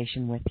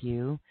conversation with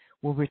you.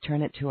 We'll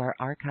return it to our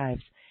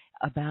archives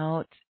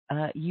about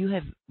you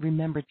have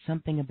remembered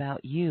something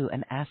about you,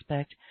 an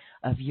aspect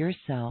of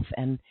yourself,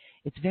 and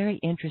it's very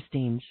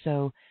interesting.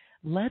 So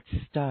let's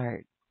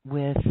start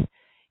with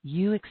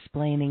you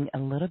explaining a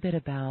little bit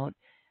about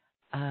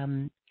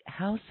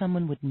how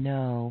someone would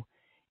know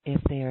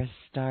if they are a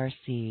star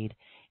seed,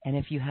 and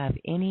if you have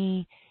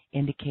any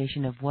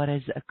indication of what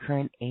is a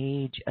current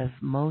age of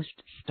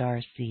most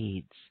star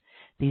seeds.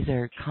 These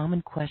are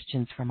common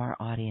questions from our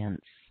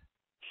audience.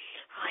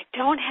 I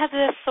don't have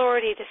the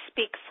authority to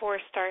speak for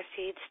star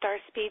seeds. Star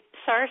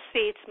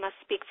seeds must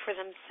speak for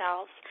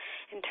themselves.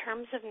 In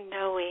terms of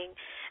knowing,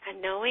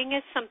 and knowing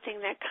is something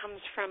that comes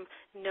from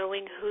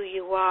knowing who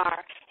you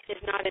are. It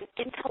is not an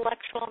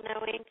intellectual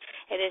knowing.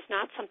 It is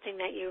not something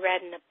that you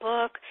read in a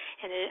book.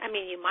 And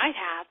you might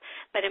have,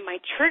 but it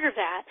might trigger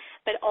that.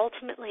 But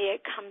ultimately,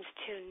 it comes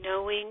to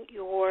knowing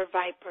your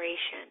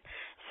vibration.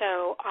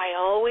 So I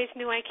always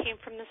knew I came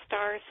from the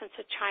stars since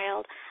a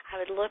child. I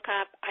would look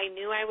up. I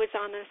knew I was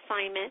on an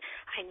assignment.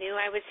 I knew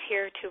I was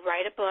here to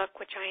write a book,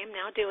 which I am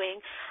now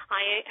doing.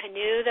 I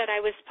knew that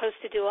I was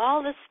supposed to do all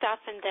this stuff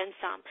and then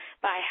some,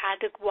 but I had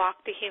to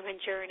walk the human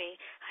journey.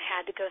 I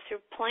had to go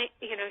through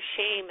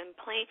shame and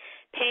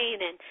pain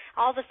and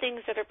all the things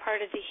that are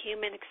part of the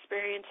human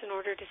experience in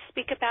order to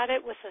speak about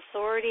it with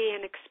authority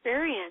and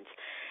experience.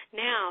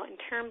 Now, in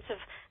terms of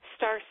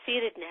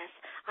star-seededness,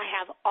 I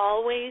have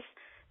always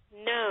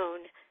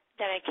known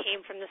that I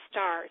came from the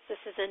stars.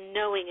 This is a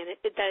knowing, and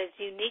that is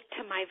unique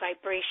to my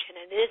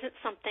vibration. It isn't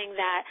something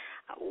that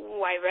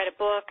I read a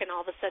book and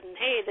all of a sudden,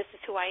 hey, this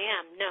is who I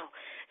am. No.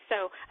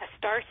 So a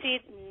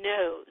starseed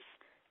knows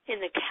in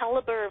the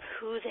caliber of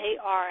who they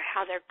are,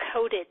 how they're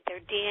coded,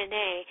 their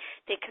DNA.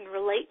 They can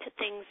relate to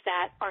things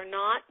that are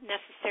not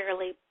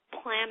necessarily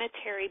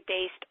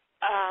planetary-based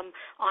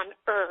on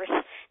Earth.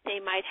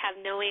 They might have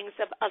knowings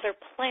of other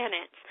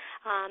planets,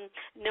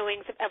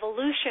 knowings of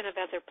evolution of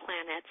other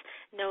planets,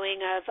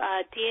 knowing of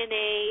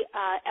DNA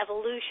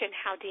evolution,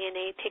 how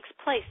DNA takes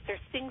place.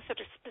 There's things that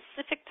are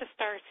specific to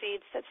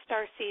starseeds that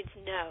starseeds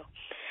know.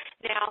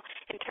 Now,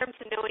 in terms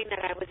of knowing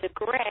that I was a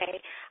gray,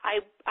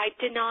 I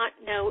did not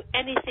know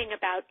anything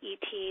about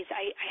ETs.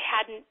 I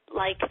hadn't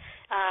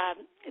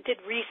did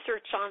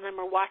research on them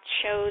or watched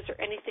shows or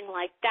anything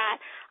like that.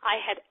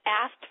 I had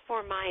asked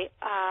for my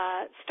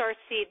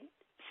starseed.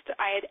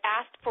 I had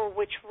asked for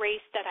which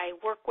race that I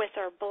work with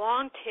or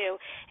belong to,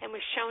 and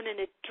was shown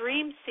in a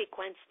dream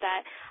sequence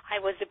that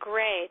I was a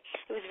gray.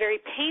 It was very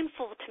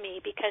painful to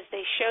me because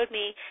they showed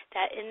me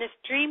that in this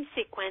dream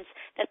sequence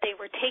that they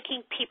were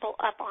taking people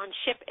up on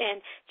ship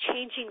and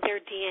changing their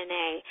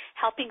DNA,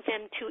 helping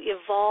them to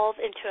evolve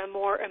into a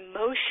more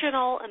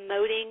emotional,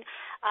 emoting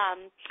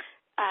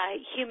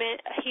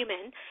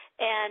human,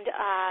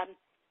 and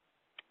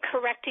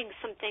correcting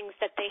some things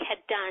that they had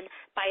done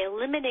by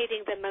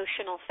eliminating the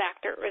emotional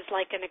factor. It was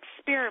like an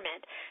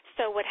experiment.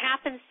 So what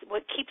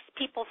keeps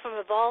people from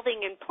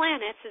evolving in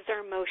planets is their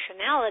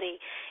emotionality.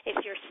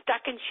 If you're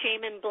stuck in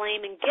shame and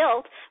blame and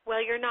guilt, well,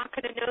 you're not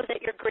going to know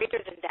that you're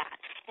greater than that.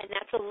 And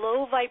that's a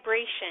low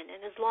vibration.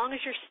 And as long as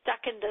you're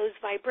stuck in those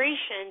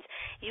vibrations,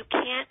 you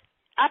can't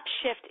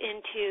upshift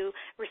into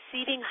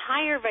receiving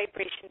higher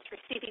vibrations,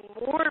 receiving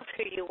more of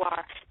who you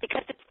are,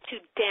 because it's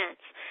too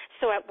dense.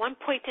 So at one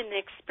point in the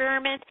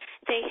experiment,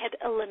 they had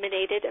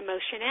eliminated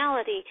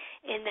emotionality.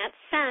 In that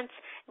sense,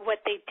 what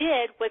they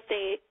did was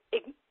they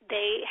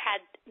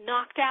had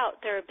knocked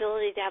out their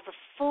ability to have a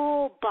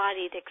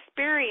full-bodied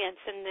experience,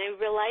 and they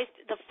realized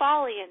the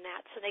folly in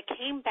that. So they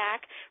came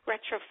back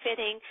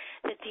retrofitting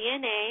the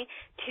DNA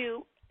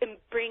to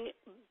bring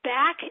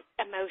back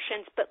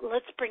emotions, but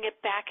let's bring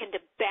it back into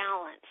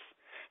balance.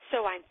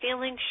 So I'm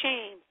feeling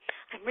shame.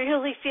 I'm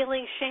really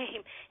feeling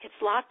shame. It's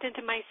locked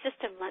into my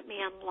system. Let me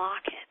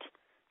unlock it.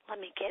 Let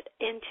me get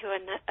into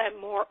a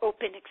more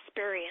open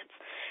experience.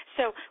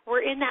 So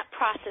we're in that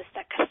process,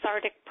 that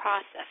cathartic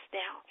process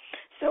now.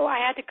 So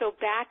I had to go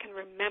back and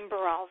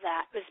remember all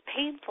that. It was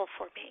painful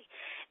for me.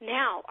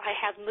 Now I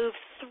have moved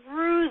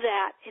through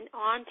that and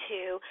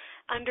onto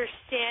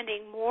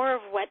understanding more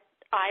of what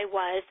I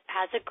was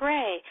as a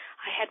gray.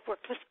 I had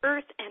worked with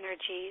earth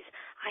energies.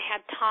 I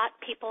had taught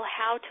people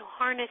how to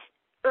harness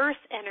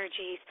earth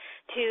energies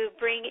to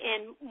bring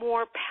in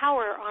more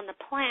power on the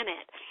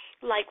planet,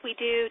 like we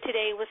do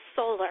today with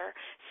solar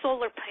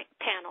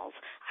panels.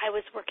 I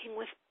was working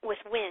with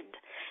wind.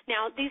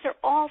 Now, these are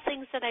all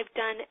things that I've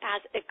done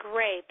as a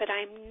gray, but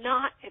I'm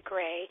not a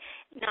gray.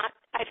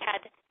 I've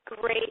had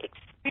gray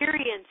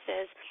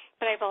experiences,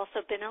 but I've also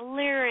been a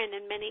Lyran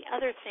and many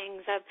other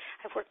things.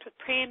 I've worked with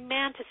praying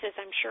mantises.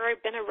 I'm sure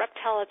I've been a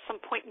reptile at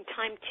some point in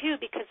time too,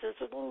 because those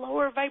are the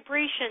lower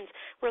vibrations.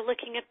 We're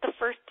looking at the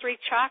first three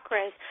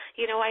chakras.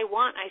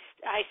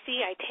 I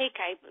see, I take,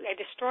 I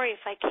destroy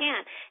if I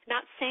can.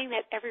 Not saying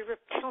that every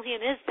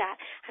reptilian is that.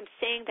 I'm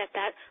saying that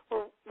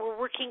we're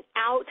working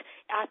out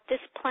at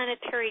this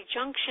planetary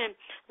junction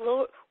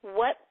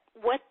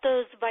what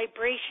those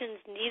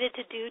vibrations needed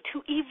to do to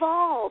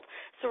evolve.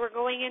 So we're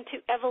going into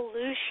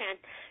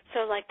evolution.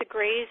 So like the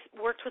grays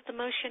worked with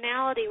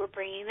emotionality, we're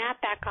bringing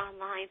that back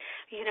online.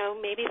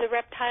 Maybe the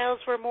reptiles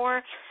were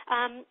more,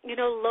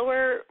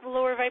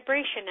 lower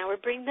vibration. Now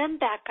we're bringing them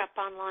back up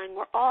online.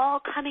 We're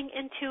all coming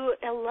into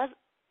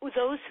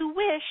those who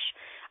wish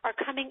are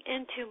coming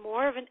into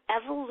more of an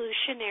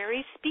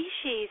evolutionary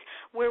species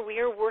where we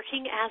are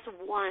working as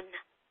one.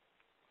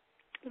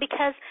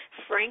 Because,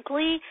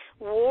 frankly,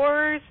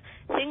 wars,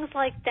 things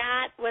like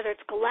that, whether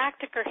it's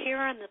galactic or here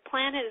on the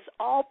planet, is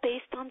all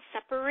based on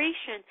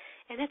separation.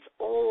 And it's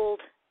old.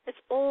 It's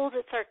old.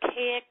 It's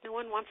archaic. No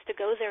one wants to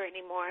go there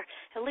anymore.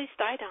 At least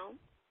I don't.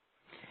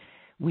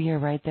 We are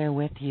right there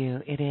with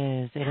you. It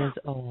is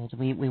old.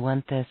 We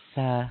want this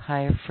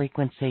higher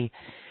frequency.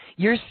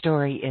 Your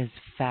story is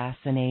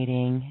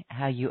fascinating,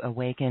 how you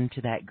awaken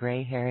to that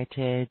gray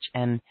heritage,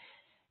 and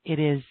it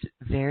is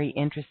very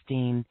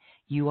interesting.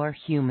 You are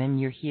human,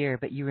 you're here,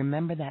 but you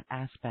remember that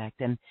aspect.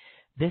 And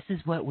this is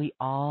what we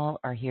all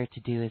are here to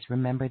do, is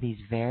remember these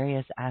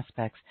various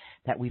aspects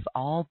that we've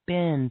all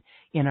been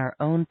in our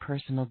own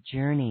personal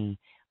journey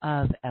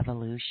of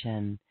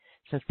evolution.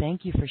 So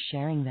thank you for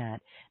sharing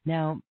that.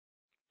 Now,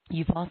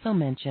 you've also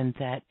mentioned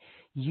that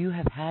you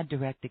have had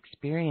direct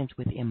experience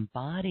with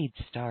embodied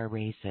star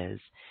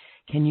races.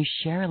 Can you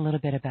share a little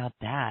bit about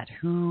that?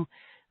 Who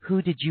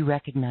did you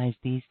recognize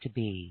these to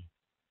be?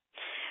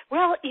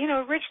 Well,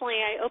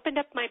 originally I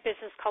opened up my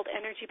business called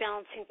Energy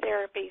Balancing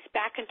Therapies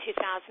back in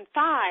 2005,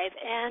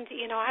 and,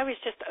 I was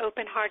just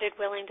open-hearted,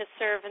 willing to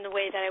serve in the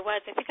way that I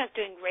was. I think I was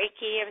doing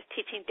Reiki, I was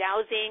teaching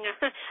dowsing,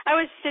 I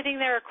was sitting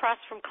there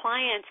across from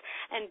clients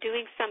and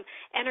doing some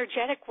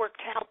energetic work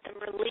to help them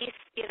release,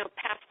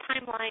 past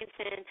timelines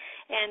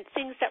and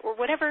things that were,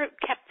 whatever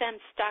kept them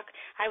stuck,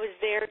 I was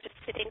there just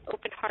sitting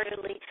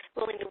open-heartedly,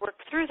 willing to work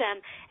through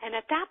them. And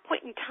at that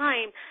point in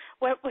time,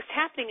 what was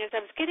happening is I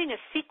was getting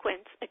a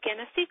sequence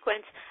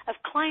of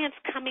clients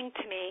coming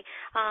to me.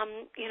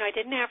 I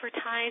didn't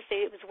advertise.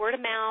 It was word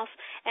of mouth,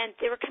 and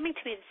they were coming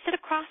to me to sit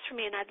across from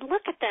me, and I'd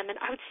look at them, and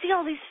I would see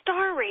all these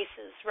star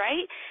races,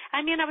 right?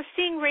 I was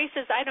seeing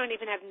races I don't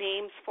even have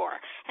names for,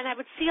 and I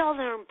would see all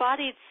their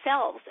embodied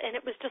selves, and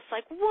it was just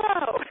like,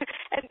 whoa.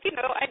 And,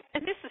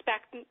 and this is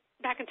back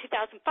in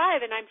 2005,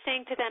 and I'm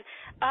saying to them,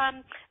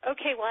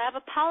 okay, well, I have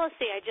a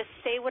policy. I just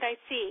say what I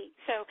see.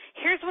 So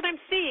here's what I'm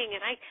seeing,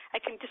 and I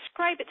can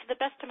describe it to the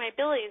best of my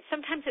ability, and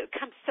sometimes it would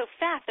come so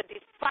fast, there'd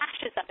be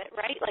flashes of it,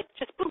 right? Like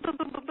just boom, boom,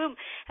 boom, boom, boom,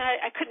 and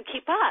I couldn't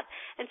keep up.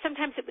 And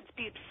sometimes it would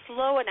be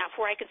slow enough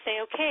where I could say,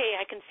 okay,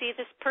 I can see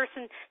this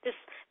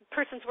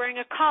person's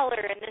wearing a collar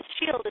and this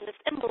shield and this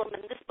emblem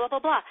and this blah,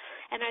 blah, blah.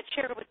 And I'd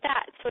share it with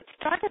that. So it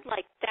started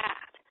like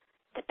that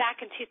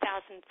back in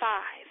 2005.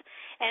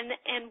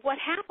 And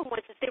what happened was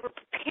that they were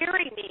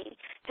preparing me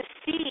to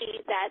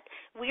see that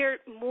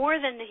we're more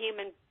than the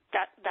human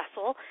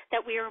vessel,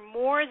 that we are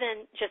more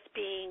than just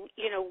being,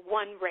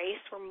 one race.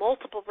 We're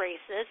multiple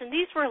races. And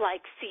these were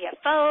like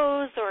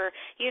CFOs or,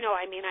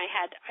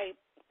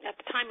 at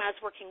the time I was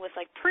working with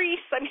like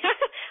priests. I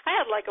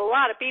had like a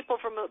lot of people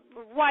from a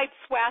wide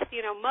swath,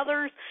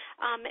 mothers.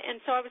 And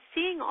so I was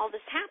seeing all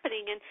this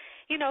happening. And,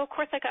 of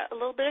course I got a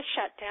little bit of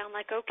shutdown,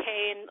 like,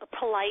 okay, and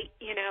polite,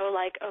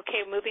 like,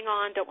 okay, moving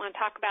on, don't want to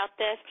talk about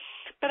this.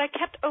 But I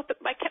kept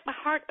my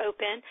heart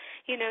open,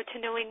 to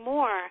knowing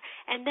more.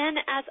 And then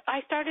as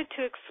I started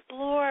to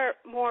explore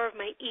more of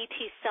my ET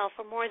self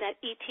or more of that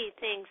ET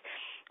things,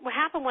 what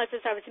happened was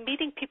I was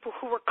meeting people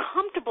who were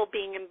comfortable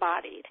being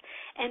embodied.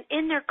 And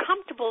in their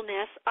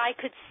comfortableness, I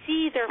could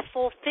see their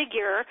full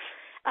figure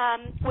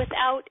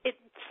without it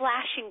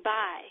flashing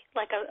by,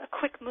 like a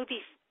quick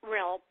movie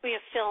reel,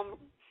 film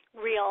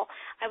reel.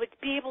 I would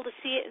be able to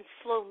see it in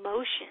slow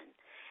motion.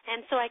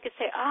 And so I could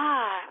say,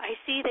 I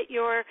see that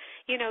you're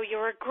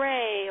a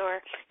gray,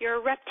 or you're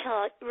a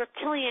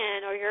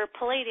reptilian, or you're a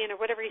Palladian, or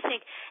whatever you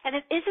think. And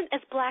it isn't as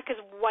black as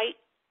white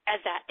as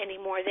that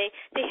anymore.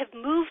 They have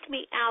moved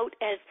me out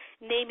as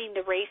naming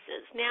the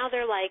races. Now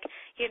they're like,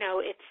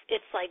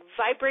 it's like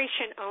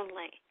vibration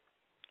only.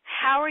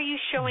 How are you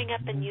showing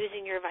up and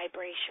using your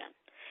vibration?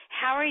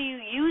 How are you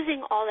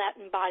using all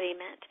that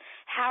embodiment?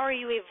 How are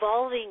you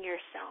evolving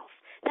yourself?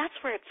 That's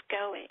where it's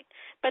going.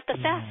 But the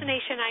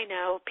fascination, I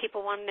know,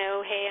 people want to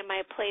know, hey, am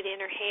I a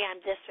Pleiadian, or hey, I'm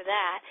this or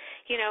that.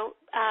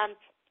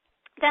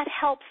 That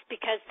helps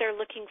because they're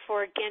looking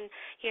for, again,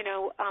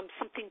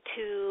 something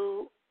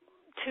to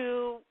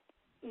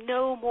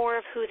know more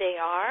of who they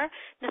are.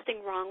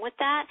 Nothing wrong with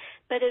that.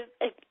 But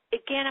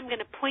again, I'm going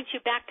to point you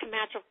back to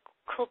magical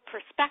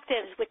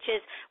perspectives, which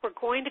is we're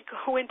going to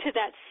go into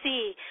that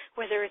sea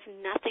where there is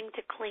nothing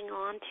to cling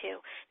on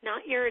to,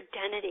 not your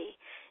identity,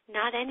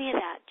 not any of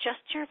that, just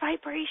your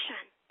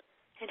vibration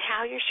and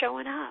how you're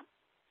showing up.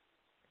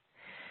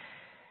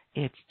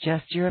 It's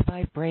just your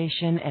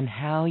vibration and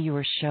how you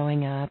are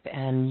showing up,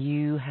 and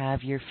you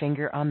have your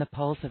finger on the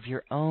pulse of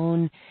your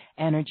own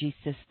energy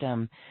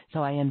system.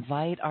 So I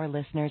invite our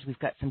listeners, we've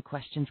got some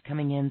questions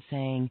coming in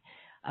saying,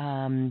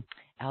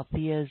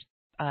 Althea's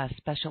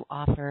special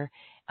offer,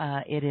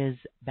 it is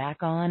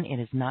back on, it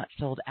is not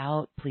sold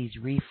out. Please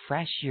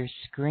refresh your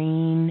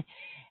screen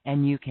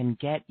and you can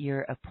get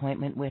your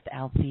appointment with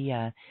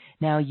Althea.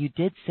 Now, you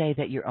did say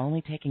that you're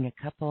only taking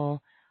a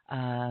couple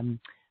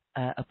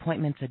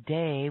appointments a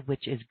day,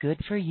 which is good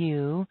for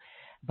you,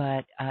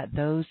 but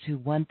those who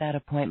want that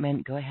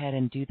appointment, go ahead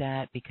and do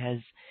that because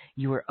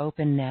you are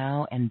open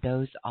now and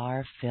those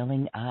are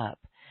filling up.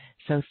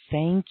 So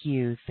thank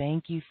you,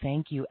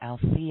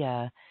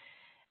 Althea.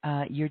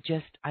 You're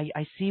just,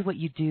 I see what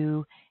you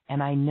do,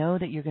 and I know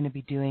that you're going to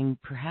be doing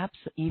perhaps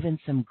even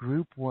some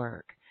group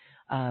work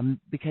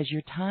because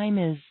your time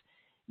is,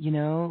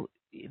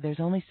 there's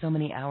only so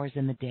many hours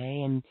in the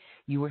day, and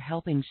you were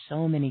helping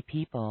so many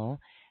people.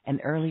 And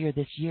earlier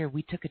this year,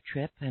 we took a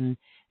trip, and,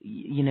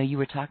 you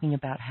were talking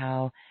about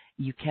how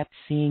you kept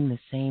seeing the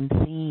same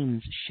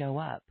themes show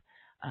up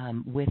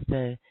with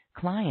the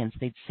clients.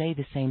 They'd say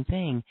the same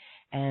thing,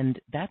 and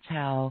that's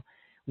how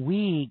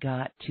we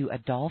got to a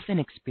dolphin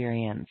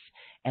experience,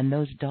 and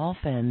those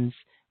dolphins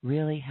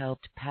really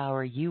helped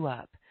power you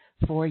up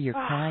for your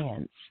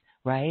clients,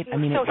 right? So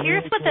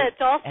here's what the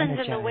dolphins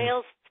and the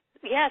whales.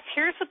 Yes,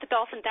 here's what the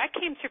dolphin, that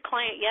came through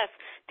client, yes,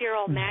 dear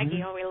old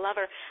Maggie, oh, we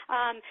love her.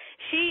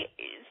 She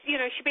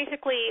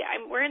basically,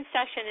 we're in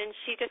session, and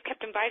she just kept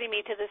inviting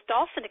me to this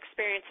dolphin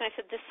experience, and I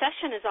said, this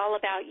session is all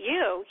about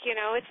you,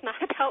 it's not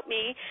about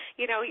me,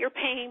 you're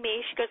paying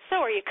me. She goes,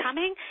 so are you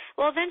coming?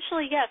 Well,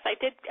 eventually, yes, I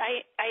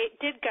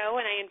did go,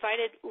 and I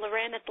invited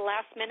Lorraine at the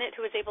last minute,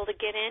 who was able to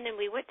get in, and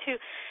we went to,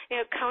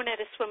 Kona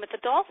to swim with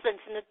the dolphins,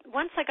 and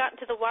once I got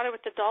into the water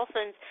with the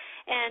dolphins,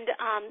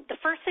 and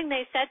the first thing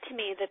they said to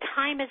me, the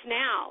time is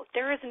now.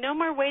 There is no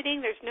more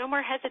waiting. There's no more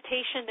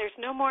hesitation. There's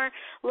no more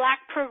lack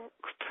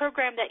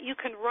program that you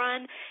can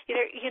run.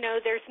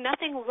 There's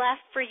nothing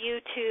left for you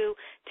to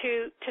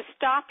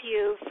stop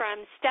you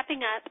from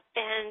stepping up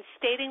and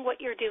stating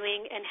what you're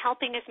doing and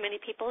helping as many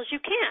people as you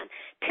can,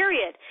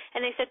 period.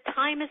 And they said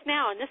time is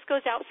now, and this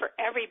goes out for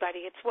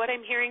everybody. It's what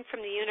I'm hearing from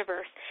the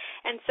universe.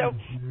 And so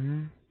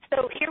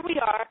So here we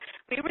are.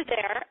 We were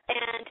there,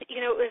 and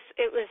it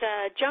was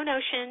a Joan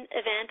Ocean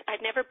event.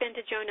 I'd never been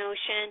to Joan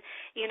Ocean.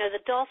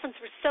 The dolphins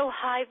were so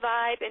high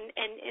vibe, and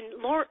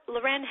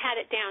Lorraine had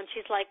it down.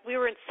 She's like, we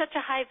were in such a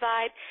high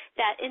vibe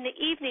that in the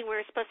evening we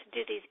were supposed to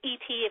do these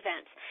ET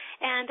events,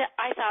 and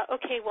I thought,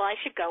 okay, well, I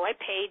should go. I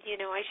paid,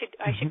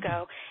 I should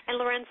go. And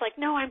Lorraine's like,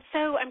 no, I'm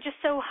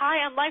just so high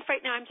on life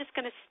right now. I'm just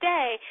going to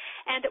stay.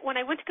 And when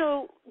I went to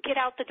go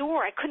get out the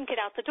door, I couldn't get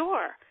out the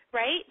door.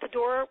 Right? The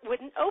door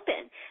wouldn't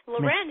open.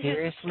 Lorraine,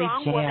 who's a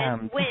strong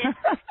woman, went.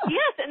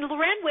 Yes, and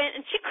Lorraine went,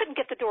 and she couldn't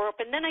get the door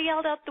open. Then I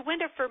yelled out the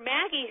window for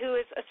Maggie, who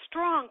is a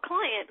strong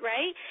client,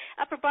 right?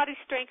 Upper body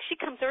strength. She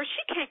comes over.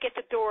 She can't get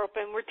the door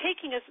open. We're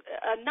taking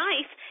a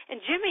knife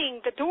and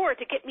jimmying the door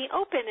to get me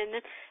open. And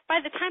then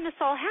by the time this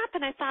all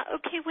happened, I thought,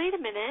 okay, wait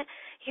a minute.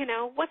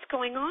 What's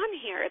going on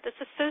here? This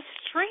is so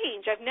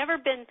strange. I've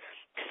never been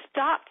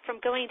stopped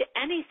from going to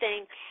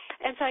anything.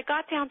 And so I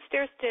got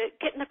downstairs to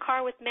get in the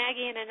car with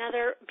Maggie and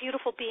another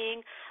beautiful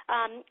being,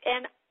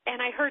 and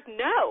I heard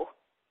no.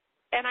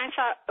 And I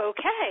thought,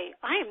 okay,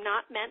 I am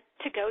not meant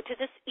to go to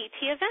this ET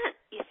event.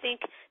 You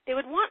think they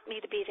would want me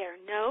to be there?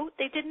 No,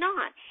 they did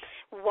not.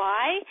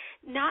 Why?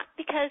 Not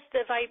because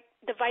the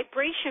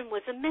vibration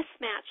was a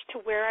mismatch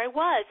to where I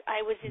was.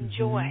 I was in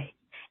joy,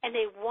 and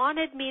they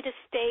wanted me to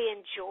stay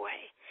in joy.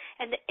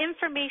 And the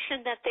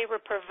information that they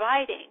were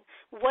providing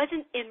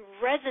wasn't in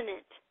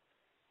resonant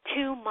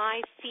to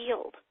my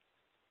field.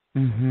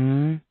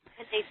 And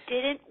they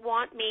didn't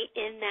want me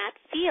in that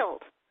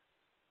field.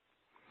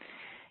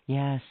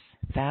 Yes,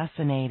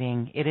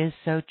 fascinating. It is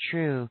so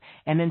true.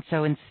 And then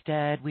so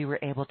instead we were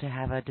able to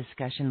have a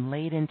discussion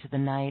late into the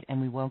night,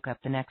 and we woke up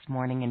the next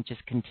morning and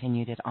just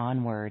continued it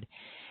onward.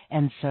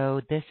 And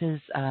so this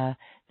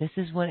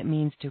is what it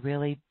means to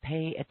really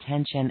pay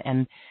attention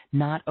and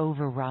not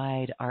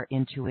override our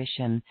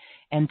intuition,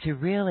 and to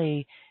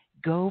really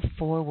go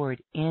forward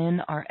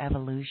in our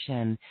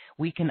evolution.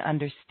 We can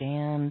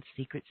understand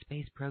Secret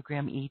Space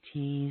Program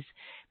ETs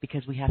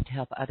because we have to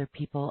help other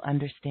people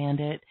understand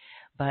it,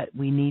 but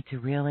we need to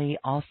really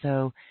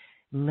also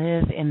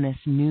live in this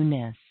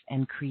newness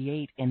and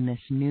create in this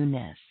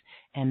newness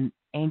and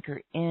anchor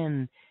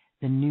in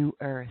the new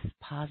earth,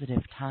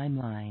 positive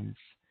timelines.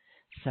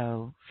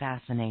 so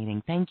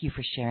fascinating. Thank you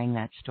for sharing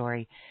that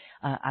story.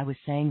 I was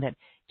saying that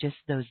just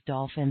those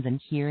dolphins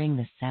and hearing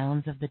the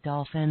sounds of the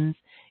dolphins,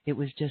 it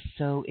was just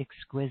so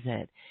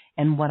exquisite.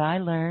 And what I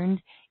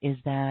learned is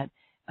that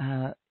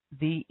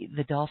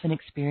the dolphin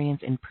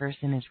experience in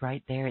person is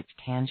right there. It's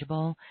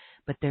tangible,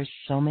 but there's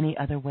so many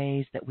other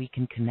ways that we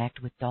can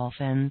connect with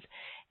dolphins,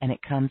 and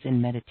it comes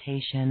in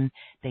meditation.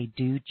 They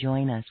do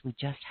join us. We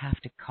just have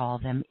to call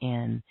them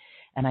in.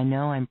 And I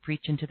know I'm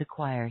preaching to the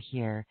choir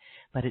here,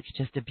 but it's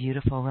just a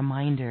beautiful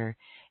reminder.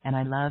 And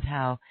I love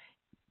how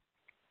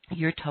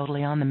you're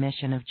totally on the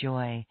mission of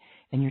joy,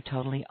 and you're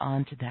totally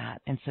on to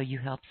that. And so you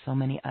help so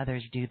many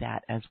others do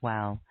that as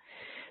well.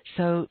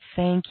 So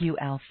thank you,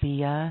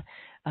 Althea.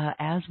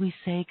 As we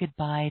say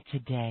goodbye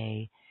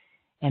today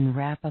and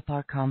wrap up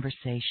our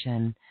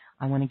conversation,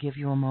 I want to give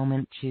you a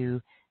moment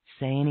to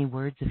say any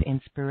words of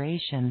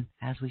inspiration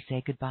as we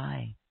say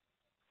goodbye.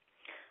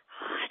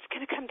 It's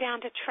going to come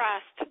down to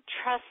trust.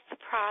 Trust the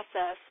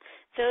process.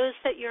 Those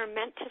that you're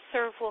meant to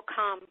serve will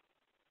come.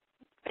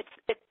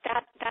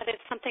 That is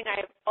something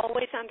I've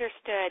always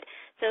understood.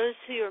 Those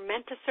who you're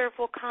meant to serve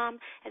will come,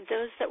 and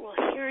those that will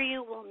hear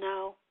you will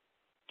know.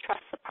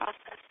 Trust the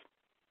process.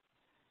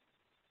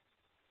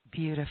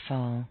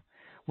 Beautiful.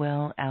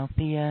 Well,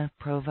 Althea,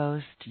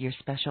 Provost, your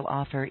special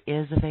offer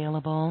is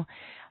available.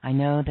 I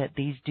know that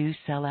these do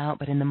sell out,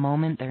 but in the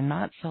moment they're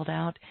not sold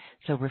out.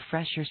 So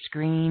refresh your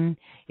screen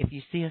if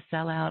you see a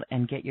sellout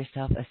and get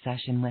yourself a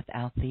session with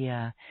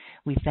Althea.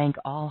 We thank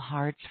all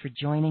hearts for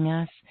joining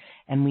us,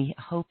 and we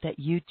hope that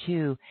you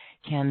too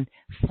can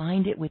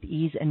find it with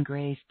ease and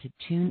grace to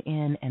tune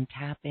in and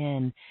tap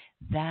in.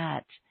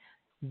 That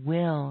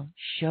will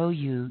show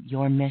you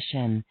your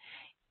mission.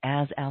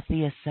 As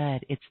Althea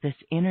said, it's this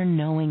inner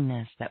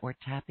knowingness that we're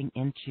tapping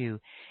into.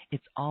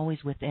 It's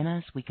always within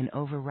us. We can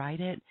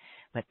override it,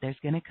 but there's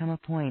going to come a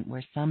point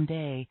where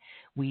someday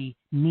we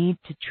need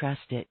to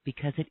trust it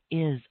because it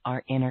is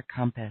our inner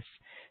compass.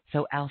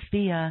 So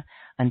Althea,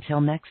 until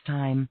next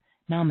time,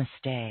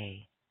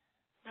 namaste.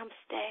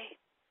 Namaste.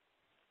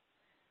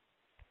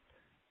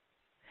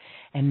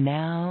 And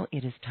now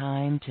it is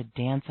time to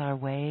dance our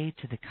way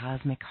to the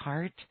cosmic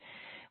heart,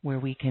 where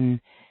we can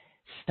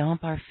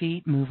stomp our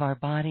feet, move our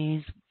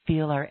bodies,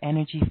 feel our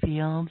energy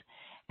field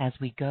as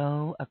we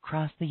go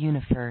across the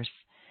universe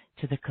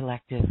to the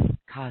collective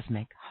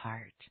cosmic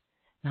heart.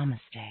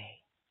 Namaste.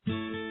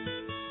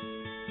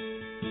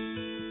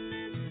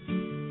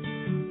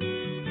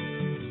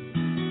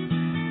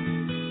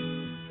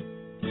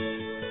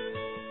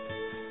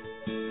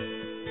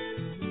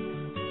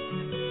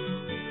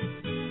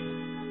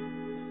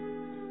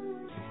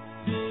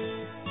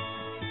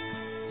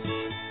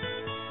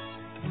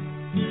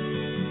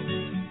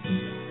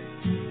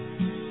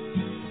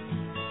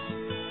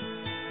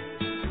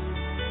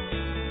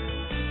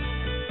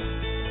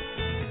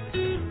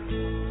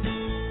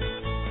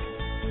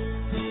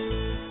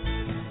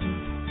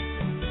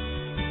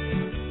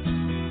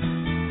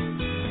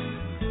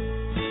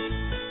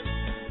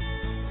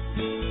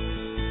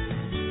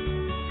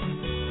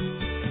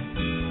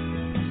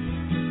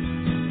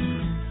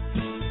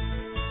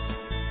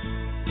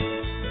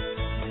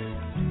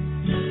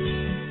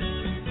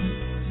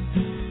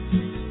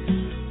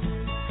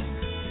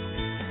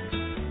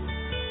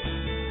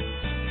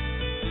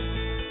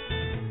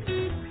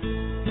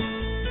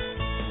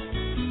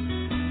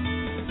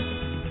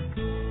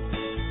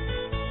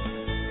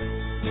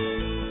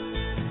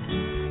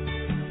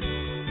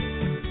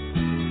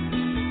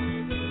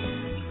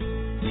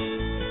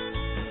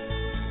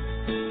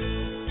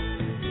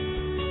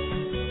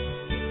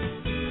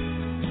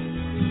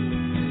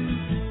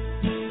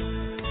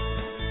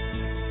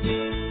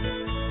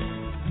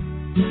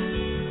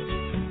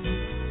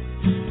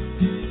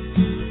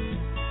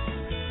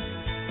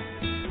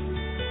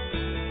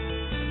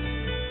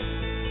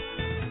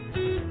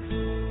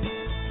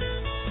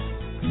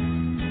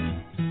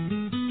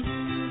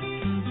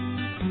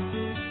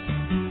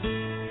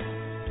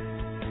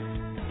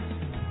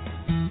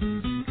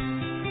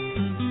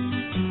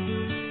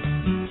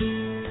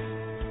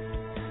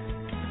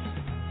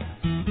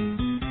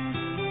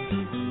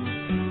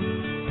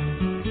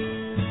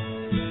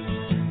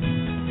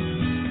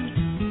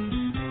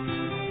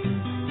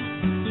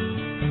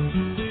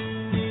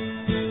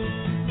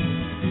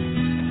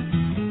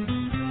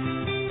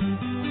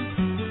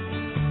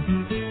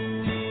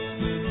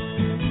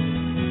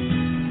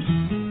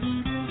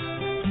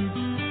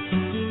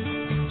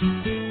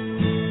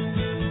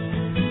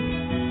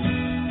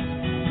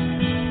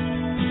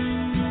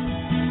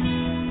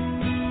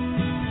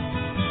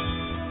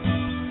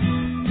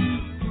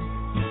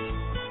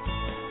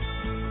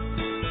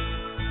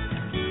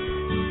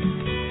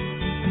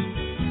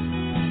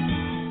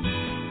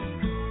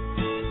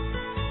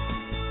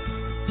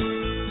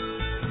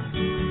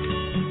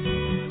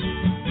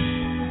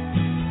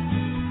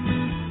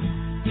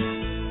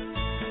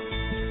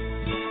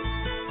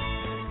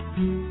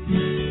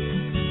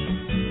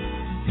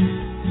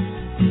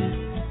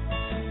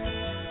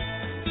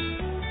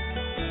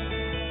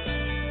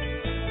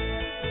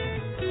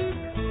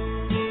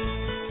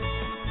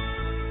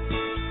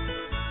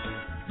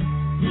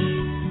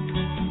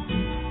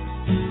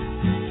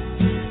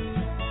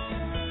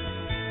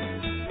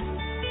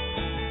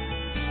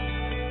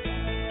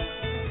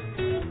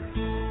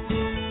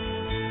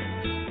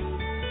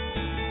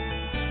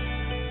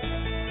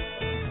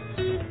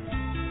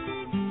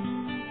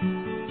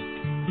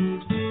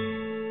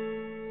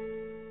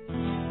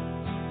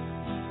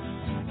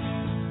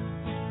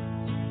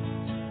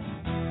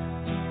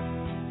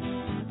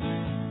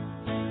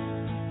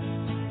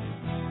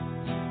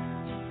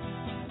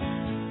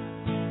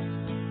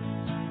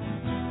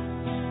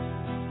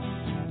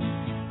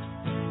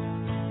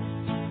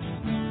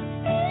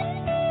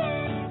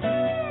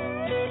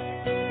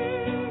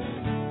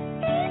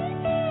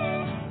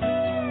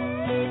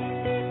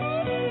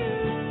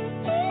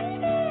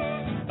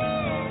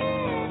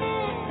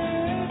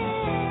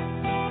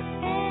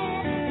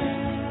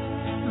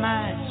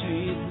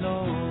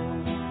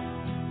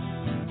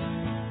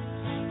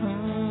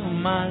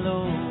 my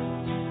Lord,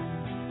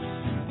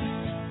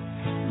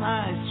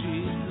 my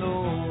sweet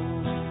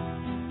Lord.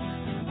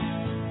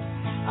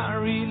 I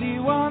really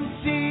want to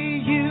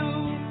see you,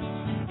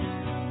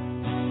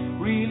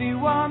 really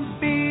want to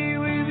be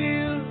with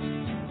you,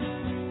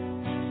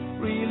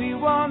 really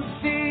want to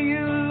see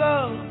you,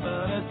 love,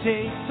 but it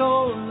takes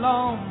so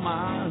long,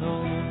 my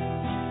Lord,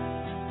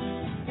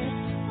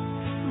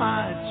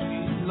 my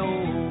sweet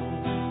Lord.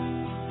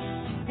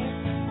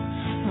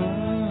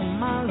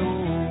 My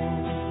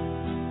Lord,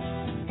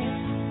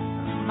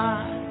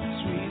 my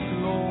sweet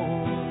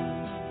Lord,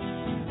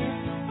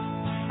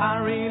 I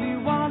really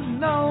want to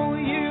know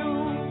you,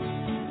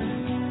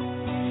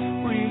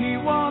 really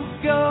want to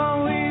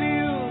go with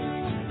you,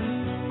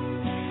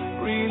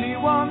 really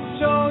want to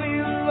show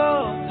you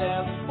love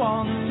that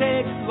won't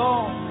take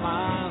long,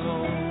 my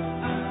Lord,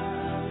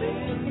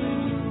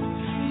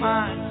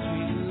 my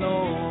sweet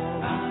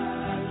Lord,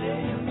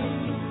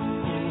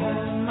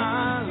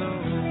 my Lord.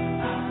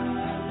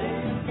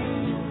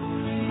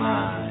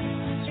 My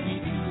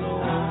sweet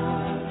Lord,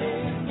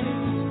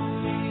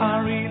 I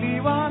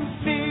really want to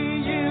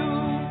see you,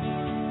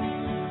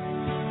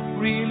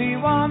 really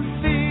want to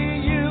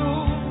see you,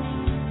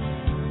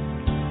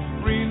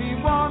 really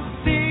want to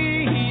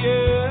see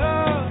you,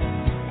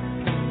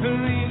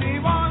 really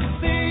want to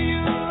see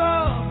you,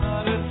 love,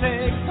 but it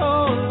takes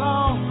so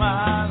long,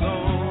 my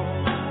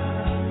Lord,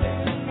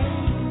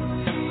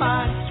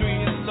 my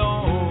sweet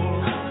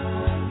Lord,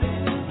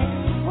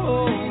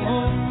 oh,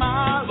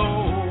 my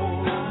Lord.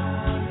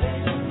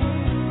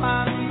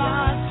 My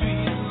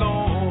sweet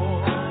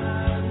Lord,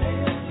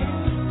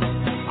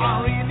 I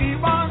really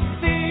want to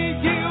see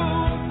you,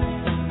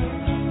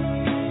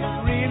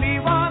 really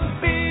want to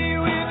be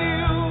with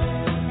you,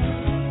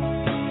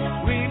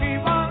 really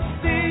want to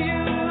see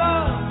you,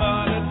 love,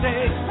 but it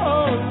takes so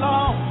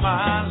long,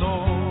 my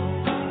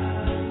Lord,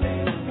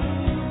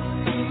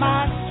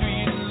 my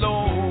sweet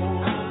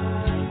Lord,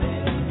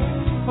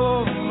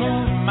 oh,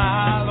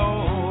 my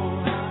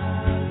Lord,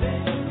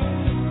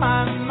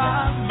 my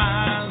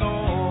Lord.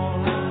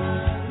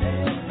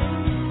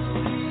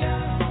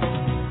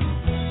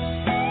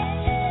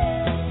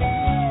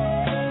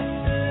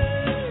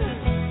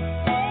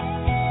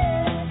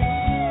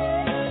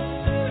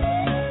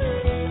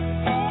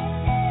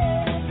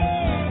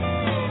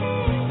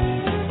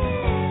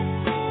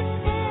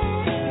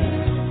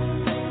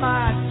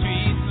 My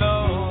sweet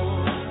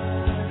Lord,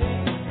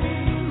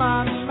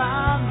 my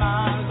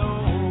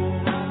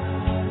Lord,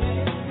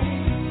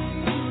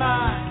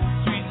 my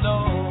sweet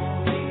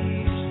Lord,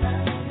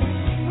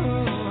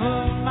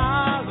 oh,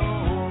 my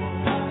Lord,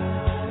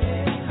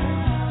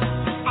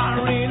 I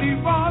really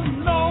want to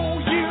know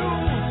you,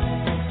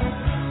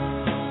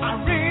 I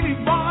really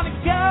want to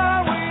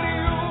go with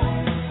you,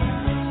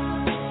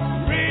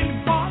 really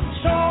want to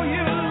show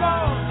you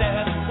love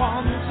that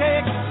won't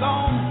take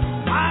long,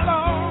 my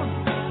Lord,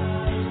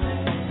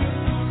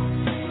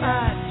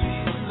 my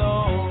sweet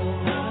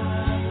Lord,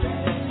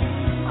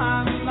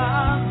 my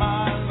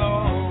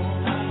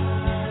Lord,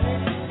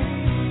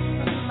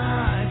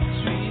 my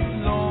sweet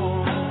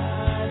Lord.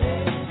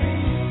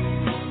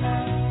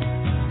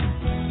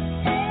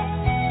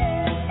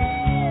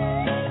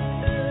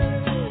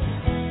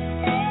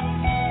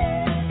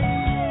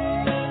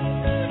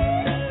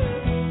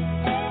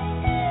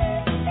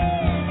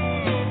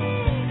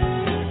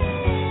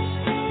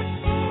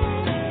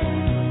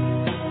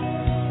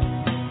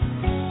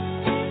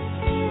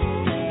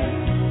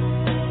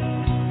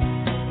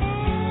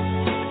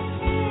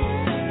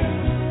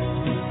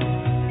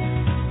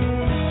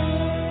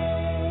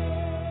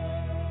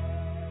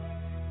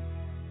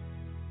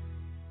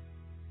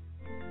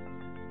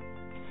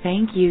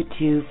 Thank you,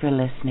 too, for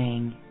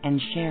listening and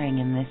sharing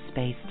in this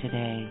space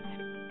today.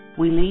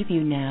 We leave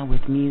you now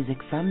with music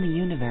from the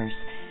universe,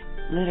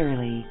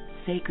 literally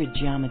sacred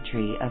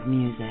geometry of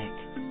music,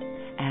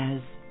 as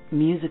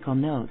musical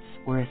notes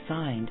were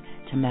assigned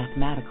to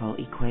mathematical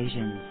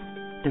equations.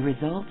 The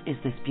result is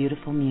this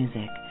beautiful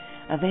music,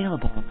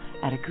 available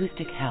at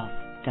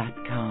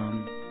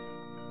acoustichealth.com.